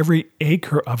explored every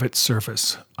acre of its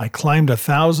surface. I climbed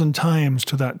 1,000 times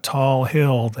to that tall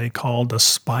hill they called the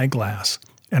Spyglass,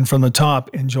 and from the top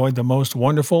enjoyed the most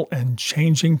wonderful and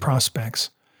changing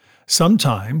prospects.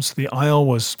 Sometimes the isle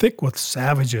was thick with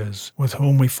savages with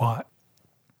whom we fought,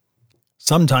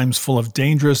 sometimes full of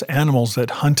dangerous animals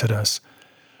that hunted us.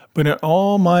 But in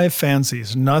all my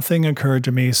fancies, nothing occurred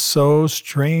to me so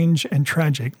strange and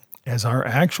tragic as our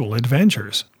actual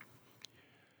adventures.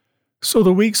 So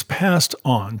the weeks passed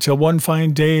on, till one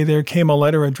fine day there came a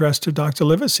letter addressed to Dr.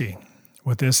 Livesey,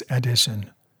 with this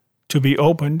addition: to be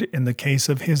opened in the case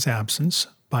of his absence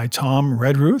by Tom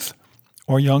Redruth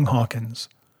or young Hawkins.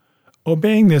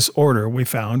 Obeying this order, we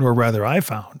found, or rather I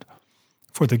found,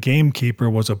 for the gamekeeper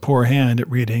was a poor hand at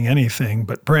reading anything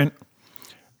but print,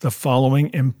 the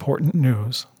following important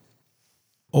news.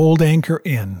 Old Anchor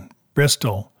Inn,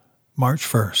 Bristol, March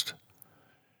 1st.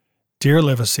 Dear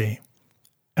Livesey,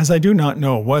 as I do not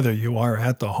know whether you are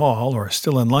at the Hall or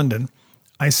still in London,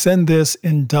 I send this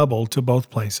in double to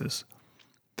both places.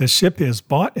 The ship is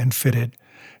bought and fitted.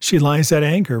 She lies at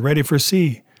anchor, ready for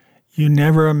sea. You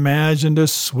never imagined a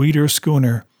sweeter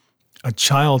schooner. A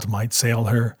child might sail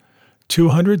her.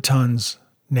 200 tons.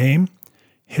 Name?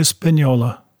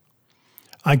 Hispaniola.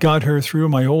 I got her through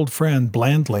my old friend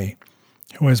Blandly,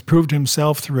 who has proved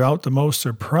himself throughout the most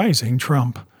surprising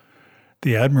trump.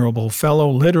 The admirable fellow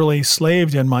literally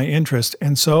slaved in my interest,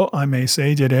 and so, I may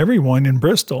say, did everyone in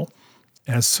Bristol.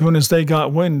 As soon as they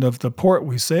got wind of the port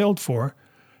we sailed for,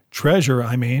 treasure,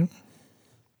 I mean.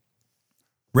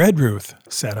 Redruth,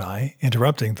 said I,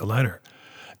 interrupting the letter,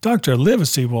 Dr.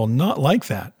 Livesey will not like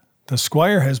that. The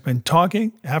squire has been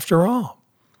talking after all.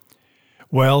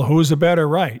 Well, who's a better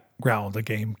right? Growled the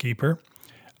gamekeeper.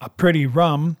 A pretty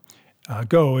rum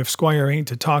go if squire ain't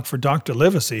to talk for Dr.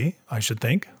 Livesey, I should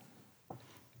think.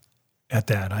 At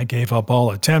that, I gave up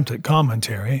all attempt at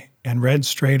commentary and read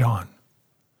straight on.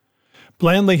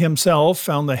 Blandly himself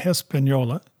found the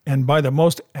Hispaniola, and by the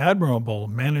most admirable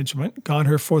management got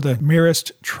her for the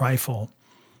merest trifle.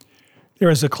 There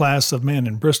is a class of men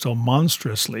in Bristol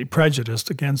monstrously prejudiced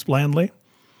against Blandly.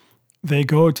 They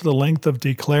go to the length of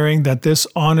declaring that this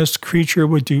honest creature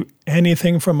would do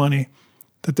anything for money,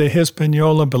 that the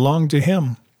Hispaniola belonged to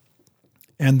him,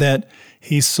 and that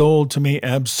he sold to me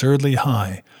absurdly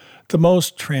high, the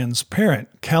most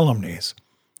transparent calumnies.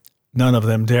 None of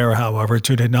them dare, however,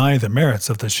 to deny the merits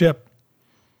of the ship.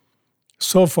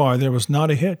 So far there was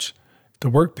not a hitch. The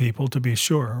workpeople, to be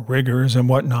sure, riggers and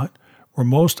what not, were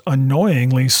most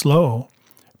annoyingly slow,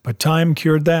 but time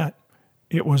cured that.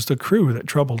 It was the crew that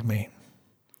troubled me.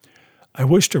 I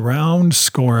wished a round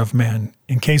score of men,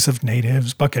 in case of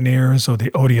natives, buccaneers, or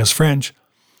the odious French,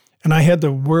 and I had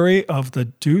the worry of the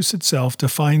deuce itself to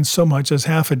find so much as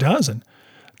half a dozen.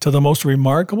 To the most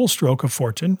remarkable stroke of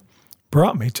fortune,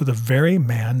 brought me to the very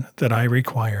man that I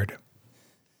required.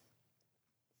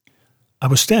 I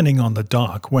was standing on the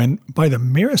dock when, by the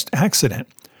merest accident,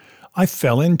 I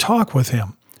fell in talk with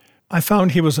him. I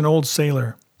found he was an old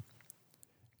sailor,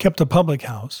 kept a public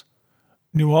house,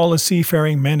 knew all the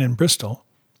seafaring men in Bristol,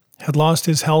 had lost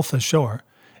his health ashore,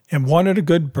 and wanted a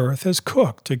good berth as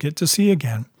cook to get to sea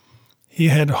again. He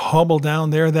had hobbled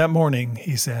down there that morning,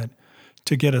 he said,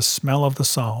 to get a smell of the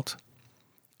salt.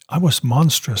 I was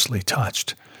monstrously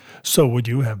touched. So would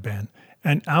you have been.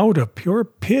 And out of pure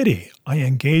pity, I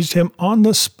engaged him on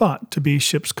the spot to be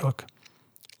ship's cook.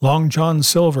 Long John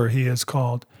Silver he is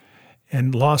called,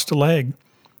 and lost a leg.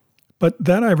 But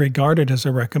that I regarded as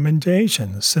a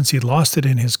recommendation, since he lost it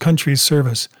in his country's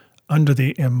service under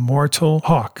the immortal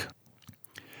Hawke.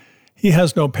 He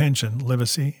has no pension,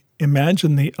 Livesey.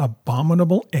 Imagine the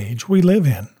abominable age we live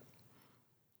in.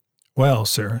 Well,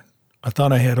 sir, I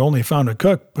thought I had only found a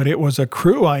cook, but it was a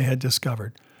crew I had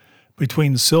discovered.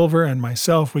 Between Silver and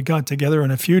myself, we got together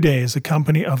in a few days a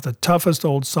company of the toughest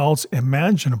old salts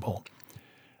imaginable.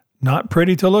 Not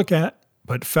pretty to look at,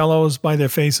 but fellows by their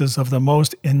faces of the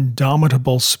most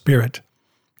indomitable spirit.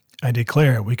 I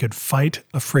declare we could fight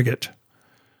a frigate.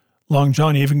 Long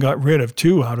John even got rid of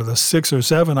 2 out of the 6 or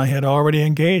 7 I had already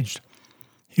engaged.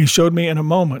 He showed me in a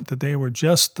moment that they were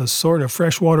just the sort of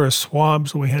freshwater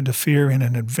swabs we had to fear in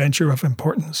an adventure of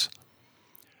importance.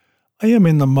 I am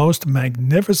in the most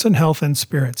magnificent health and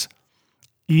spirits,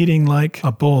 eating like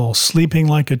a bull, sleeping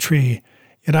like a tree,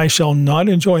 yet I shall not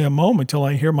enjoy a moment till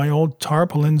I hear my old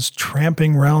tarpaulins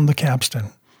tramping round the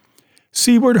capstan.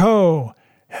 Seaward ho!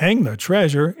 Hang the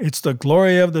treasure! It's the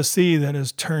glory of the sea that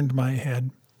has turned my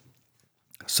head.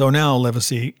 So now,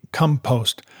 Livesey, come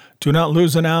post. Do not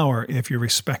lose an hour if you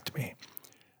respect me.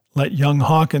 Let young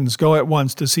Hawkins go at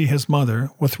once to see his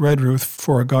mother, with Redruth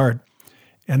for a guard,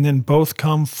 and then both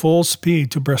come full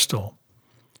speed to Bristol.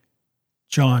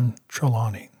 John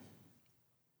Trelawney.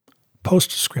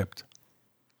 Postscript.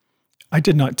 I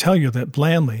did not tell you that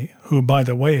Blandley, who, by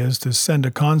the way, is to send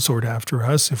a consort after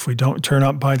us if we don't turn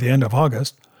up by the end of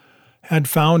August, had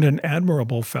found an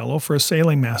admirable fellow for a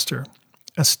sailing master,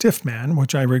 a stiff man,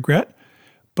 which I regret,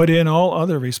 but in all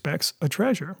other respects a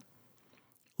treasure.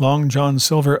 Long John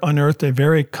Silver unearthed a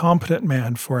very competent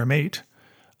man for a mate,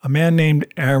 a man named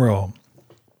Arrow.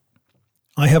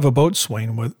 I have a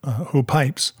boatswain who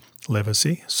pipes,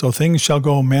 Livesey, so things shall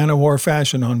go man-o'-war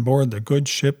fashion on board the good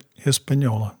ship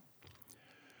Hispaniola.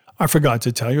 I forgot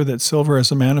to tell you that Silver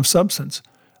is a man of substance.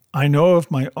 I know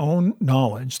of my own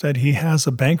knowledge that he has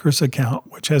a banker's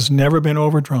account which has never been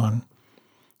overdrawn.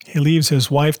 He leaves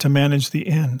his wife to manage the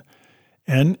inn,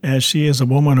 and as she is a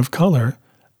woman of color,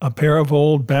 a pair of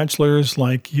old bachelors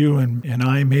like you and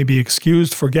I may be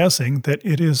excused for guessing that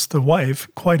it is the wife,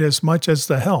 quite as much as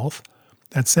the health,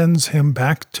 that sends him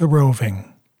back to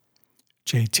roving.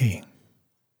 J.T.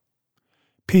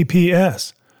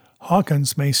 P.P.S.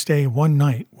 Hawkins may stay one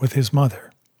night with his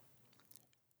mother.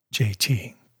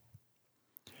 J.T.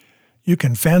 You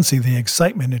can fancy the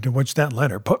excitement into which that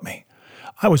letter put me.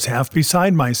 I was half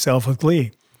beside myself with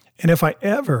glee, and if I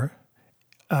ever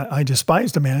I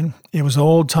despised a man, it was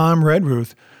old Tom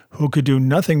Redruth, who could do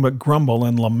nothing but grumble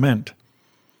and lament.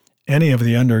 Any of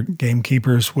the under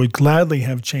gamekeepers would gladly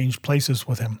have changed places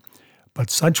with him, but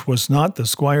such was not the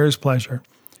squire's pleasure,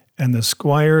 and the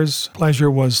squire's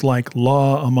pleasure was like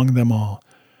law among them all.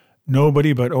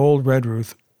 Nobody but old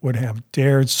Redruth would have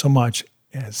dared so much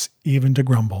as even to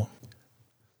grumble.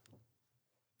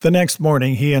 The next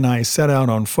morning he and I set out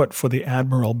on foot for the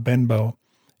Admiral Benbow,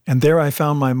 and there I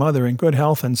found my mother in good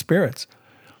health and spirits.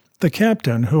 The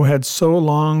captain, who had so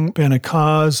long been a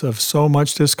cause of so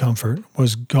much discomfort,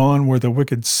 was gone where the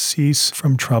wicked cease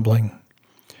from troubling.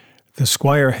 The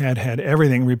squire had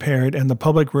everything repaired, and the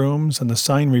public rooms and the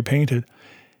sign repainted,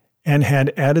 and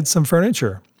had added some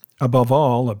furniture, above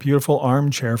all, a beautiful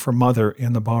armchair for mother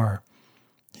in the bar.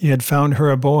 He had found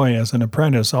her a boy as an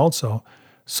apprentice also,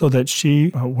 so that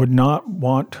she would not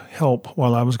want help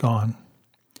while I was gone.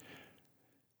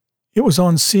 It was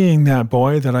on seeing that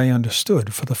boy that I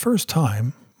understood for the first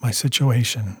time my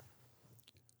situation.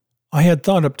 I had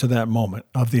thought up to that moment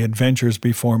of the adventures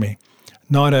before me,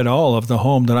 not at all of the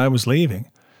home that I was leaving,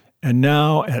 and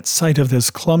now at sight of this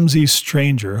clumsy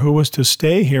stranger who was to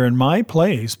stay here in my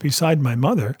place beside my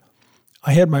mother,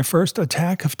 I had my first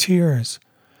attack of tears.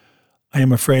 I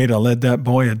am afraid I led that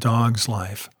boy a dog's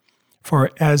life,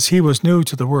 for as he was new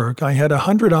to the work, I had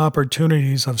 100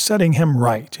 opportunities of setting him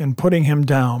right and putting him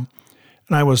down,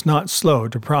 and I was not slow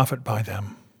to profit by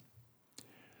them.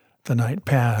 The night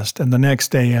passed, and the next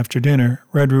day after dinner,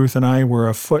 Redruth and I were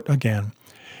afoot again,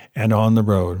 and on the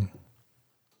road.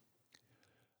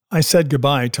 I said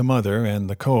goodbye to Mother and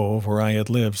the cove where I had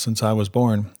lived since I was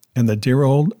born, and the dear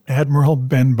old Admiral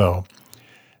Benbow,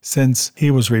 since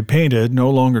he was repainted no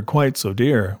longer quite so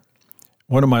dear.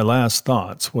 One of my last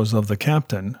thoughts was of the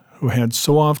captain who had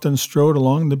so often strode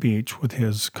along the beach with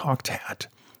his cocked hat,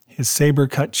 his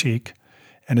saber-cut cheek,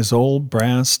 and his old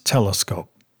brass telescope.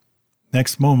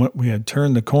 Next moment we had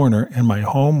turned the corner and my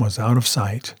home was out of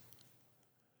sight.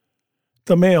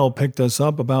 The mail picked us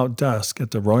up about dusk at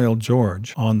the Royal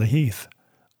George on the Heath.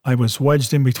 I was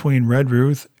wedged in between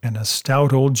Redruth and a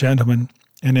stout old gentleman,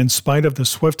 and in spite of the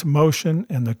swift motion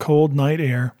and the cold night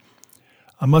air,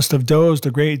 I must have dozed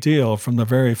a great deal from the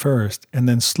very first, and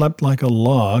then slept like a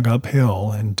log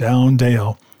uphill and down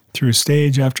dale, through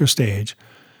stage after stage,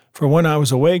 for when I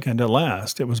was awakened at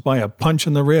last, it was by a punch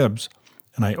in the ribs,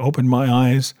 and I opened my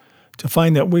eyes to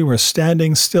find that we were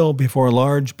standing still before a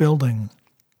large building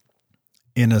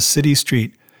in a city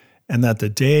street, and that the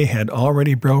day had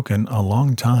already broken a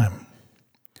long time.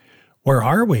 "Where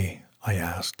are we?" I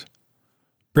asked.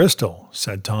 "Bristol,"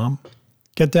 said Tom.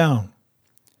 "Get down."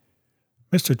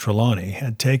 Mr. Trelawney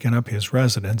had taken up his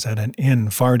residence at an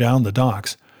inn far down the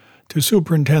docks to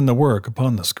superintend the work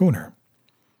upon the schooner.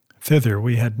 Thither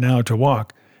we had now to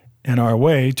walk, and our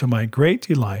way, to my great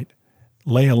delight,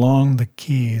 lay along the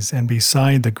quays and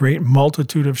beside the great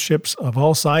multitude of ships of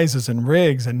all sizes and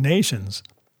rigs and nations.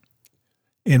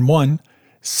 In one,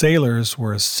 sailors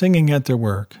were singing at their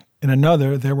work. In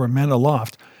another, there were men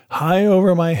aloft, high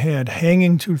over my head,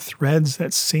 hanging to threads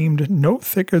that seemed no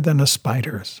thicker than a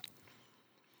spider's.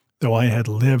 Though I had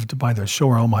lived by the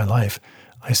shore all my life,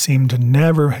 I seemed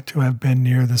never to have been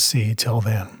near the sea till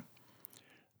then.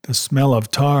 The smell of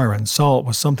tar and salt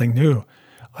was something new.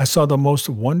 I saw the most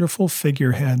wonderful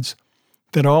figureheads,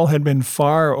 that all had been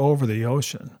far over the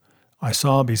ocean. I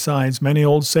saw, besides, many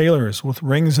old sailors with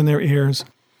rings in their ears,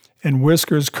 and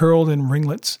whiskers curled in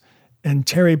ringlets, and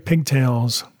tarry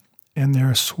pigtails, and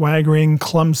their swaggering,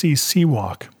 clumsy sea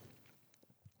walk.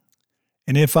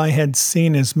 And if I had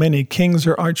seen as many kings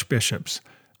or archbishops,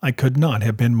 I could not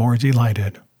have been more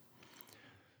delighted.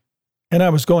 And I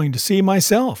was going to sea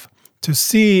myself, to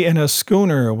sea in a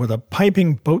schooner with a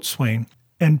piping boatswain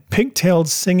and pigtailed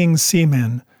singing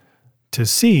seamen, to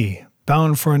sea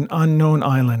bound for an unknown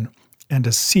island, and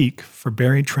to seek for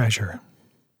buried treasure.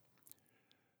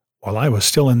 While I was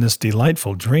still in this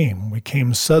delightful dream, we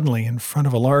came suddenly in front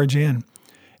of a large inn,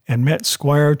 and met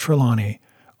Squire Trelawney,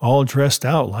 all dressed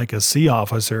out like a sea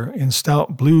officer in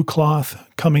stout blue cloth,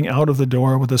 coming out of the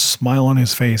door with a smile on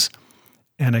his face,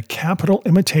 and a capital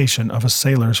imitation of a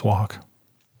sailor's walk.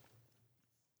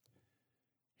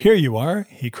 "Here you are,"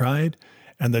 he cried,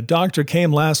 "and the doctor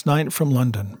came last night from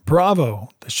London. Bravo!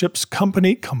 The ship's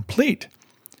company complete."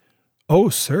 "Oh,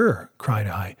 sir," cried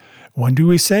I, "when do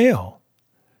we sail?"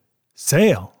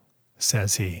 "Sail,"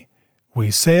 says he,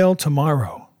 "we sail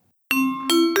tomorrow."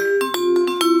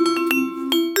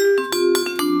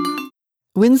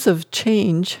 Winds of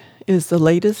Change is the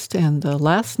latest and the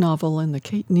last novel in the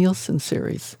Kate Nielsen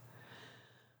series.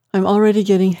 I'm already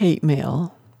getting hate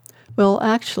mail. Well,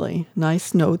 actually,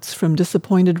 nice notes from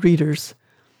disappointed readers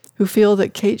who feel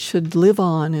that Kate should live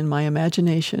on in my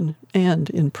imagination and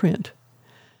in print.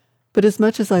 But as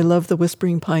much as I love the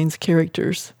Whispering Pines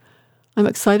characters, I'm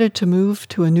excited to move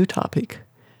to a new topic,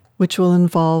 which will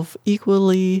involve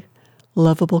equally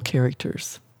lovable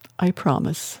characters. I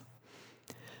promise.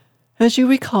 As you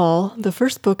recall, the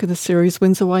first book in the series,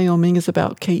 Winds of Wyoming, is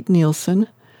about Kate Nielsen,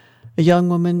 a young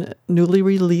woman newly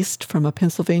released from a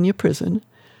Pennsylvania prison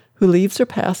who leaves her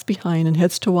past behind and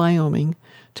heads to Wyoming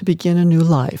to begin a new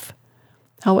life.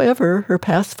 However, her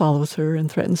past follows her and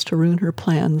threatens to ruin her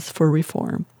plans for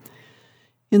reform.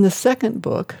 In the second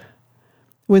book,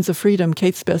 Winds of Freedom,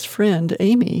 Kate's best friend,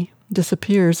 Amy,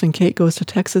 disappears and Kate goes to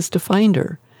Texas to find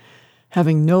her,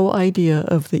 having no idea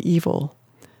of the evil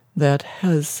that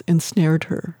has ensnared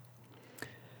her.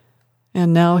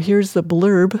 And now here's the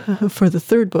blurb for the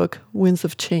third book, Winds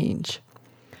of Change.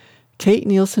 Kate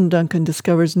Nielsen Duncan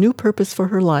discovers new purpose for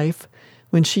her life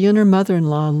when she and her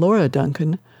mother-in-law, Laura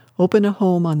Duncan, open a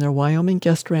home on their Wyoming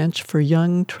guest ranch for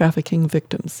young trafficking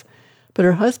victims. But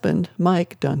her husband,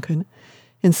 Mike Duncan,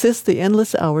 insists the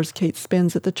endless hours Kate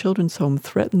spends at the children's home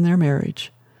threaten their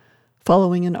marriage.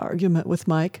 Following an argument with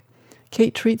Mike,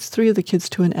 Kate treats 3 of the kids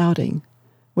to an outing,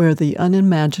 where the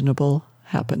unimaginable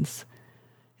happens.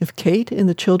 If Kate and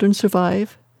the children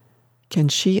survive, can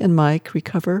she and Mike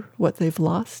recover what they've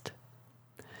lost?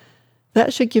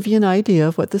 That should give you an idea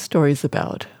of what the story's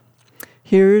about.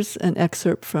 Here's an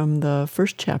excerpt from the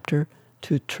first chapter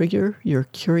to trigger your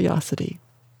curiosity.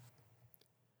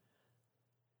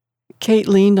 Kate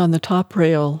leaned on the top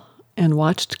rail and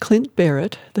watched Clint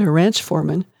Barrett, their ranch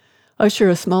foreman, usher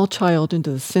a small child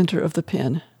into the center of the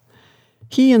pen.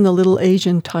 He and the little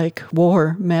Asian tyke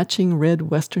wore matching red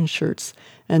Western shirts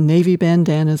and navy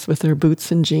bandanas with their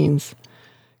boots and jeans.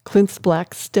 Clint's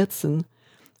black Stetson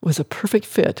was a perfect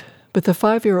fit, but the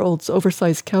 5-year-old's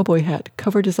oversized cowboy hat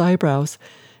covered his eyebrows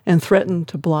and threatened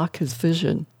to block his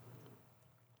vision.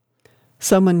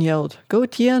 Someone yelled, "Go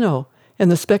Tiano!"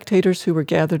 and the spectators who were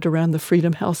gathered around the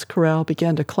Freedom House corral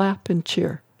began to clap and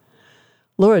cheer.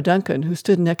 Laura Duncan, who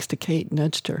stood next to Kate,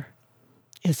 nudged her.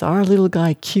 "Is our little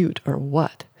guy cute or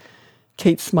what?"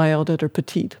 Kate smiled at her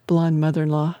petite, blonde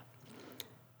mother-in-law.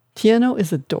 "Tiano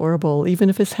is adorable, even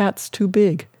if his hat's too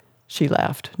big," she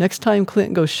laughed. "Next time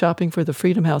Clint goes shopping for the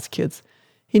Freedom House kids,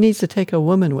 he needs to take a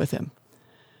woman with him."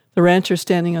 The rancher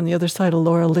standing on the other side of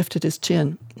Laura lifted his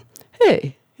chin.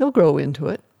 "Hey, he'll grow into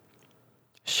it."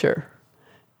 "Sure."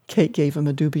 Kate gave him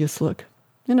a dubious look.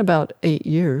 "In about 8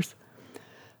 years.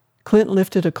 Clint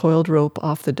lifted a coiled rope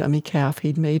off the dummy calf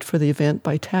he'd made for the event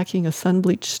by tacking a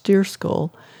sun-bleached steer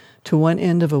skull to one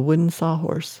end of a wooden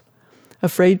sawhorse. A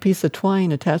frayed piece of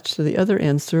twine attached to the other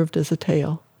end served as a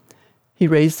tail. He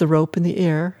raised the rope in the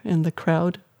air, and the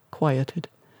crowd quieted.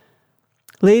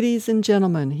 "Ladies and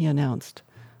gentlemen," he announced,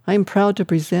 "I am proud to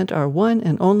present our one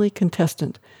and only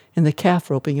contestant in the calf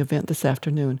roping event this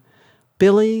afternoon,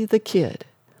 Billy the Kid."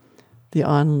 The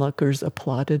onlookers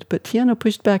applauded, but Tiano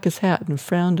pushed back his hat and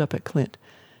frowned up at Clint.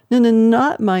 "No,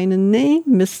 not my name,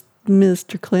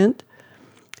 Mr. Clint."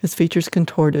 His features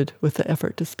contorted with the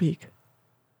effort to speak.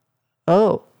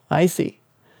 "Oh, I see."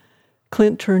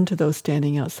 Clint turned to those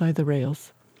standing outside the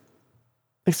rails.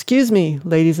 "Excuse me,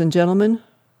 ladies and gentlemen,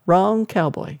 wrong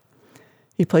cowboy."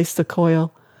 He placed the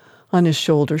coil on his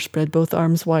shoulder, spread both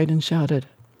arms wide, and shouted,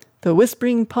 "The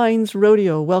Whispering Pines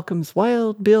Rodeo welcomes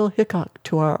Wild Bill Hickok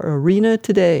to our arena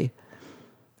today."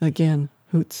 Again,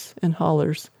 hoots and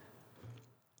hollers.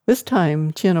 This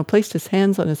time, Tiano placed his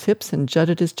hands on his hips and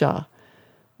jutted his jaw.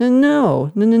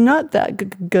 No, not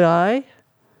that guy."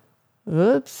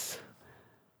 "Oops."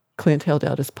 Clint held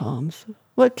out his palms.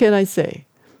 "What can I say?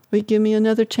 Will you give me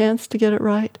another chance to get it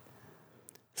right?"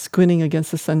 Squinting against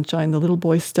the sunshine, the little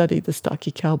boy studied the stocky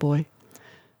cowboy.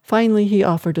 Finally, he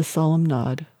offered a solemn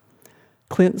nod.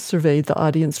 Clint surveyed the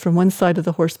audience from one side of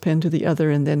the horse pen to the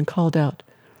other and then called out,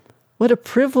 "What a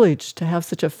privilege to have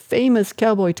such a famous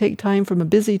cowboy take time from a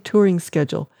busy touring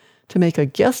schedule to make a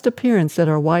guest appearance at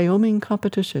our Wyoming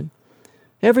competition.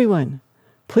 Everyone,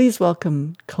 please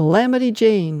welcome Calamity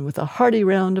Jane with a hearty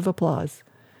round of applause."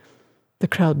 The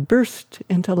crowd burst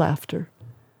into laughter.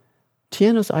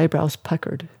 Tiano's eyebrows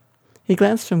puckered. He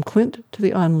glanced from Clint to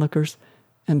the onlookers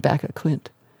and back at Clint.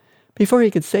 Before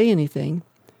he could say anything,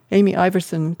 Amy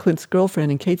Iverson, Clint's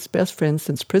girlfriend and Kate's best friend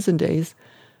since prison days,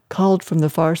 called from the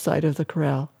far side of the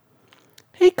corral.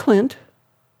 "Hey, Clint,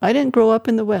 I didn't grow up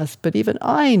in the West, but even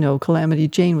I know Calamity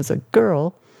Jane was a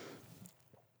girl."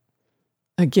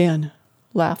 Again,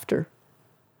 laughter.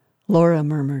 Laura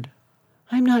murmured,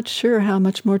 "I'm not sure how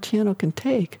much more Tiano can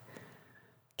take."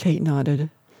 Kate nodded.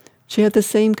 She had the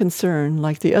same concern.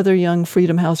 Like the other young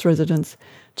Freedom House residents,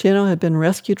 Tiano had been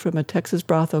rescued from a Texas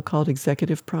brothel called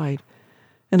Executive Pride.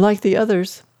 And like the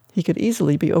others, he could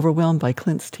easily be overwhelmed by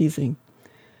Clint's teasing.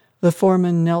 The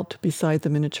foreman knelt beside the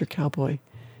miniature cowboy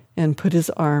and put his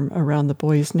arm around the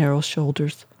boy's narrow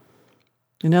shoulders.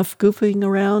 "Enough goofing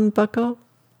around, bucko?"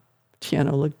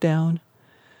 Tiano looked down.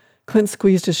 Clint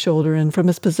squeezed his shoulder, and from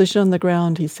his position on the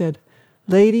ground, he said,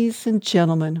 "Ladies and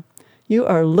gentlemen, you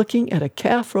are looking at a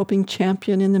calf roping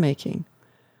champion in the making.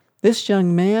 This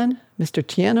young man, Mr.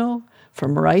 Tiano,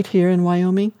 from right here in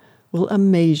Wyoming, will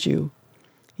amaze you."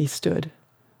 He stood.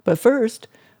 "But first,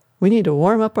 we need to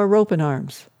warm up our roping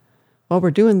arms. While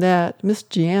we're doing that, Miss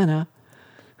Gianna,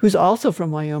 who's also from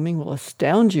Wyoming, will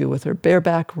astound you with her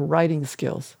bareback riding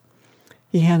skills."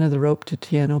 He handed the rope to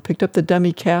Tiano, picked up the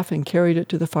dummy calf, and carried it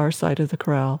to the far side of the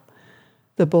corral.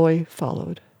 The boy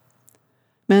followed.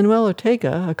 Manuel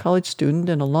Ortega, a college student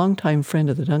and a longtime friend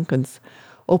of the Duncans,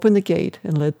 opened the gate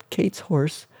and led Kate's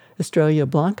horse, Estrella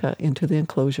Blanca, into the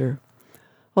enclosure.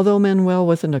 Although Manuel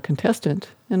wasn't a contestant,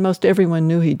 and most everyone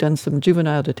knew he'd done some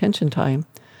juvenile detention time,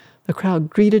 the crowd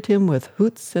greeted him with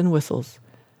hoots and whistles.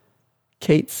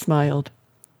 Kate smiled.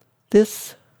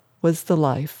 This was the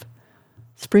life.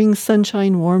 Spring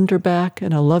sunshine warmed her back,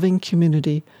 and a loving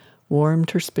community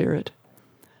warmed her spirit.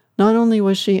 Not only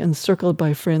was she encircled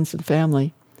by friends and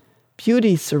family,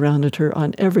 beauty surrounded her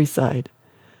on every side.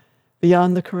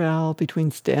 Beyond the corral, between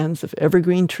stands of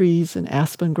evergreen trees and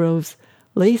aspen groves,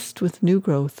 laced with new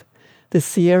growth, the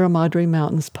Sierra Madre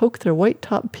Mountains poked their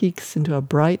white-topped peaks into a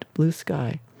bright blue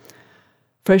sky.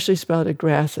 Freshly sprouted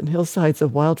grass and hillsides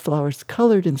of wildflowers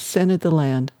colored and scented the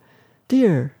land.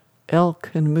 Deer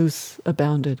elk and moose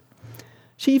abounded.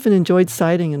 She even enjoyed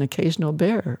sighting an occasional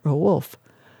bear or wolf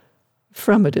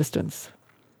from a distance.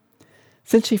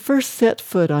 Since she first set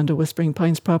foot onto Whispering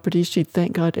Pines property, she'd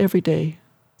thank God every day,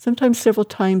 sometimes several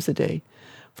times a day,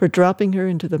 for dropping her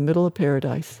into the middle of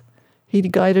paradise.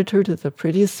 He'd guided her to the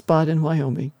prettiest spot in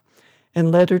Wyoming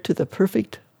and led her to the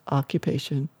perfect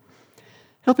occupation.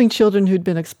 Helping children who'd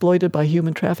been exploited by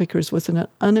human traffickers was an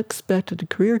unexpected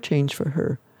career change for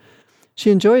her.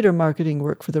 She enjoyed her marketing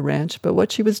work for the ranch, but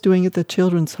what she was doing at the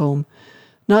children's home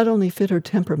not only fit her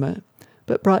temperament,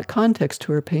 but brought context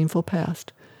to her painful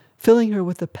past, filling her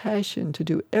with the passion to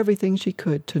do everything she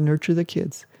could to nurture the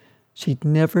kids. She'd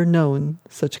never known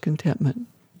such contentment.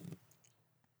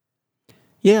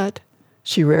 Yet,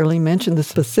 she rarely mentioned the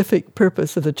specific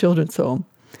purpose of the children's home.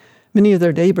 Many of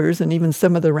their neighbors and even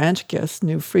some of the ranch guests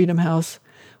knew Freedom House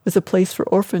was a place for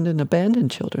orphaned and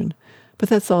abandoned children, but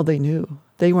that's all they knew.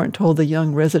 They weren't told the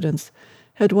young residents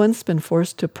had once been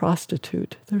forced to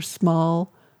prostitute their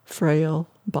small, frail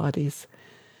bodies.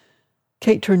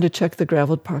 Kate turned to check the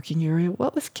graveled parking area.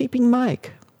 What was keeping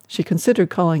Mike? She considered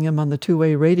calling him on the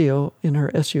two-way radio in her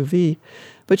SUV,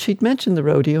 but she'd mentioned the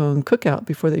rodeo and cookout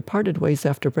before they parted ways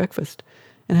after breakfast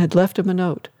and had left him a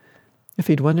note. If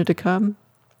he'd wanted to come,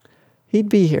 he'd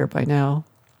be here by now.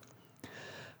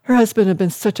 Her husband had been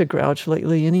such a grouch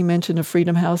lately, any mention of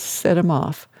Freedom House set him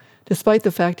off, despite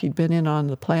the fact he'd been in on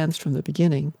the plans from the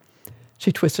beginning.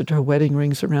 She twisted her wedding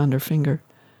rings around her finger.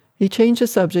 He changed the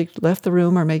subject, left the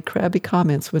room, or made crabby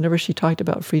comments whenever she talked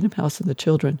about Freedom House and the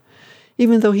children,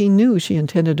 even though he knew she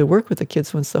intended to work with the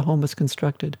kids once the home was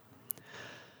constructed.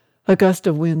 A gust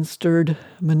of wind stirred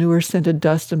manure-scented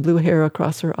dust and blew hair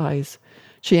across her eyes.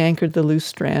 She anchored the loose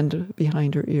strand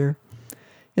behind her ear.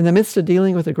 In the midst of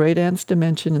dealing with the great-aunt's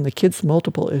dementia and the kids'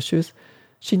 multiple issues,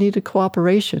 she needed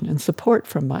cooperation and support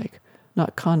from Mike,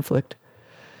 not conflict.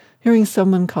 Hearing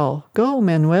someone call, "Go,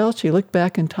 Manuel," she looked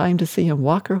back in time to see him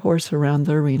walk her horse around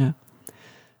the arena.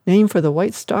 Named for the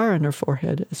white star on her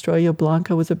forehead, Estrella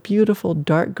Blanca was a beautiful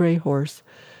dark gray horse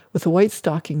with white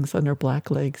stockings on her black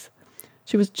legs.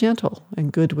 She was gentle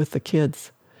and good with the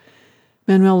kids.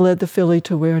 Manuel led the filly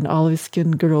to where an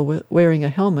olive-skinned girl wearing a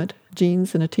helmet,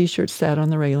 jeans, and a T-shirt sat on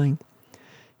the railing.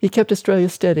 He kept Estrella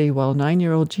steady while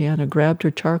 9-year-old Gianna grabbed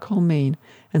her charcoal mane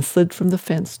and slid from the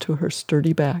fence to her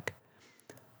sturdy back.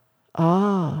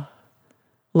 "Ah."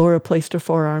 Laura placed her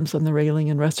forearms on the railing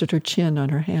and rested her chin on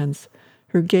her hands,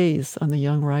 her gaze on the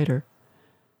young rider.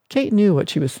 Kate knew what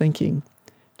she was thinking.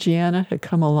 Gianna had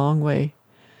come a long way.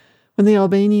 When the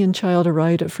Albanian child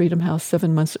arrived at Freedom House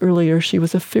 7 months earlier, she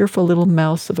was a fearful little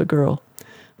mouse of a girl,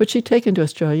 but she'd taken to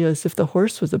Estrella as if the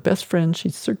horse was the best friend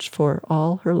she'd searched for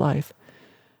all her life.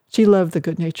 She loved the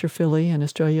good-natured filly, and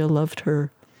Estrella loved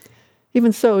her.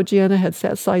 Even so, Gianna had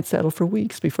sat side-saddle for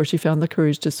weeks before she found the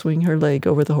courage to swing her leg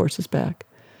over the horse's back.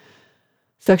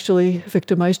 Sexually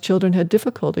victimized children had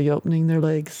difficulty opening their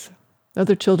legs.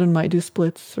 Other children might do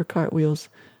splits or cartwheels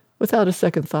without a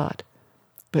second thought,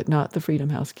 but not the Freedom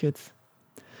House kids.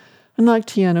 Unlike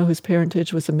Tiana, whose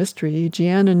parentage was a mystery,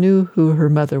 Gianna knew who her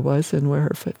mother was and where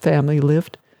her family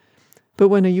lived. But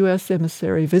when a U.S.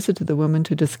 emissary visited the woman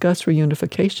to discuss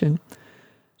reunification,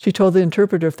 she told the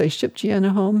interpreter if they shipped Gianna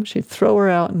home, she'd throw her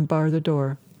out and bar the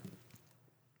door.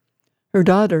 Her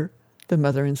daughter, the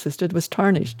mother insisted, was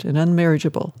tarnished and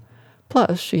unmarriageable.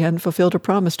 Plus, she hadn't fulfilled her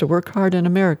promise to work hard in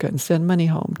America and send money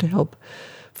home to help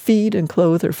feed and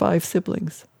clothe her 5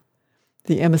 siblings.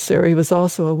 The emissary was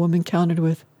also a woman countered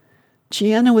with,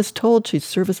 "Gianna was told she'd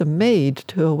serve as a maid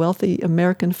to a wealthy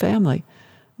American family,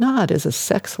 not as a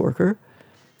sex worker."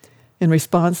 In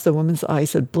response, the woman's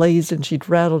eyes had blazed and she'd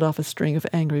rattled off a string of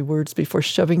angry words before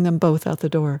shoving them both out the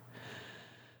door.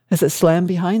 As it slammed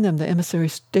behind them, the emissary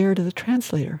stared at the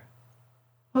translator.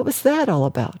 What was that all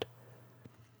about?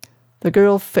 "The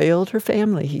girl failed her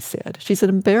family," he said. "She's an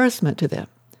embarrassment to them.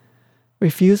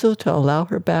 Refusal to allow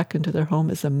her back into their home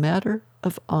is a matter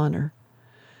of honor."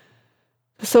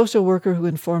 The social worker who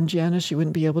informed Gianna she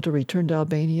wouldn't be able to return to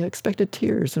Albania expected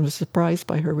tears and was surprised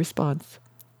by her response.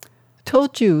 "I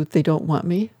told you they don't want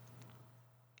me."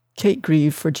 Kate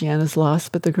grieved for Gianna's loss,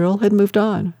 but the girl had moved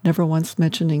on, never once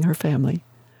mentioning her family.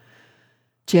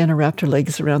 Gianna wrapped her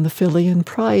legs around the filly, and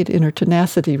pride in her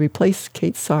tenacity replaced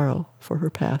Kate's sorrow for her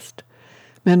past.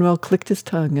 Manuel clicked his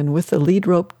tongue, and with the lead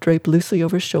rope draped loosely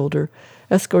over his shoulder,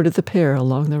 escorted the pair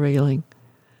along the railing.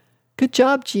 "Good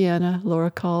job, Gianna,"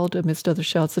 Laura called, amidst other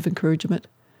shouts of encouragement.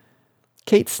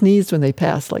 Kate sneezed when they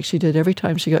passed, like she did every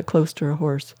time she got close to her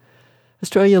horse.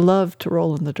 Estrella loved to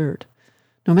roll in the dirt.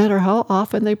 No matter how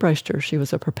often they brushed her, she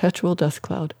was a perpetual dust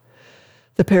cloud.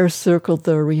 The pair circled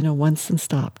the arena once and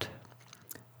stopped.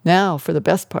 "Now, for the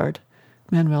best part."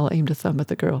 Manuel aimed a thumb at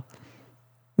the girl.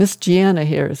 Miss Gianna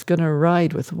here is going to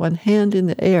ride with one hand in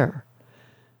the air.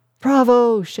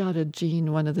 Bravo, shouted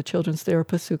Jean, one of the children's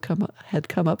therapists who had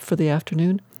come up for the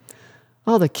afternoon.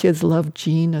 All the kids loved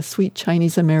Jean, a sweet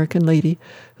Chinese-American lady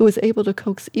who was able to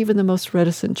coax even the most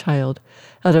reticent child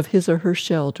out of his or her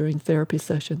shell during therapy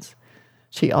sessions.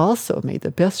 She also made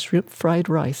the best shrimp fried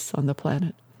rice on the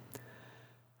planet.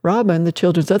 Robin, the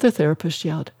children's other therapist,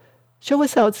 yelled, "Show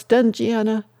us how it's done,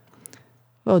 Gianna."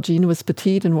 While Jean was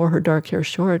petite and wore her dark hair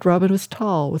short, Robin was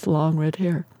tall with long red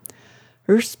hair.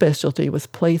 Her specialty was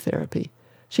play therapy.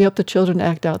 She helped the children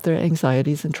act out their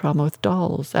anxieties and trauma with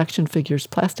dolls, action figures,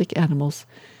 plastic animals,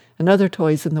 and other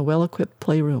toys in the well-equipped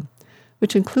playroom,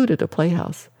 which included a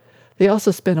playhouse. They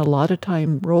also spent a lot of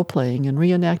time role-playing and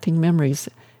reenacting memories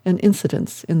and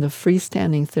incidents in the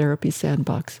freestanding therapy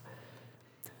sandbox.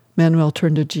 Manuel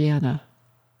turned to Gianna.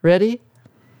 "Ready?"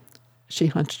 She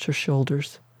hunched her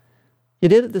shoulders. "You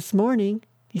did it this morning,"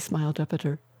 he smiled up at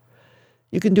her.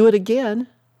 "You can do it again."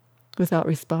 Without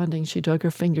responding, she dug her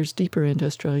fingers deeper into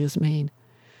Australia's mane.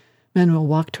 Manuel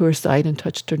walked to her side and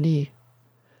touched her knee.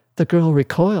 The girl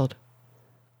recoiled.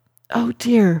 "Oh,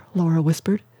 dear," Laura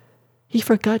whispered. "He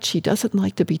forgot she doesn't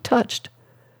like to be touched."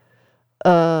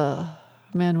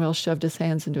 Manuel shoved his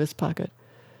hands into his pocket.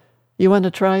 "You want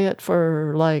to try it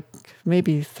for,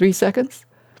 maybe 3 seconds?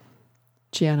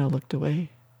 Gianna looked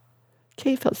away.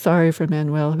 Kay felt sorry for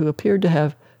Manuel, who appeared to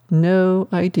have no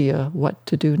idea what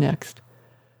to do next.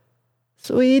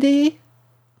 "Sweetie?"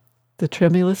 The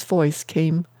tremulous voice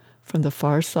came from the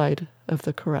far side of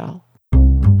the corral.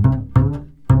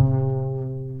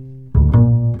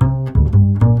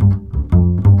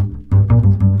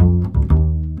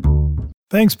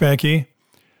 Thanks, Becky.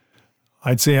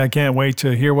 I'd say I can't wait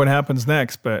to hear what happens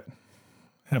next, but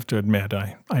I have to admit,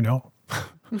 I know.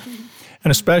 And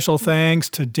a special thanks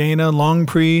to Dana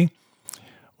Longpre.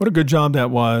 What a good job that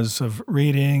was of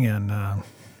reading and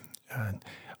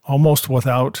almost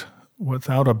without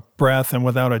a breath and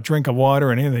without a drink of water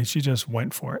or anything. She just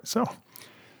went for it. So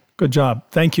good job.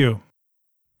 Thank you.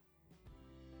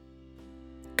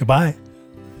 Goodbye.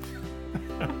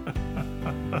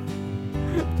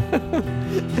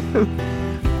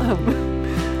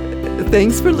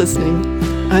 Thanks for listening.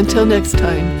 Until next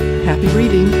time, happy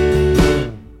reading.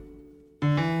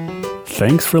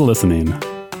 Thanks for listening.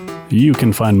 You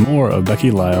can find more of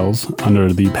Becky Lyles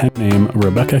under the pen name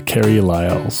Rebecca Carey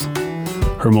Lyles.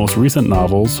 Her most recent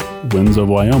novels, Winds of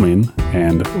Wyoming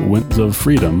and Winds of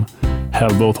Freedom,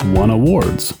 have both won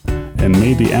awards and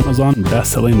made the Amazon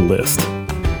best-selling list.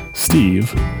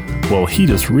 Steve, well, he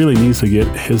just really needs to get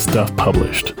his stuff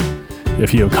published.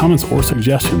 If you have comments or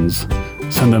suggestions,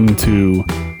 send them to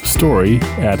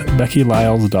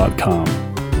story@beckylyles.com.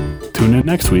 Tune in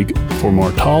next week for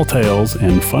more tall tales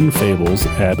and fun fables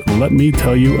at Let Me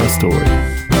Tell You a Story.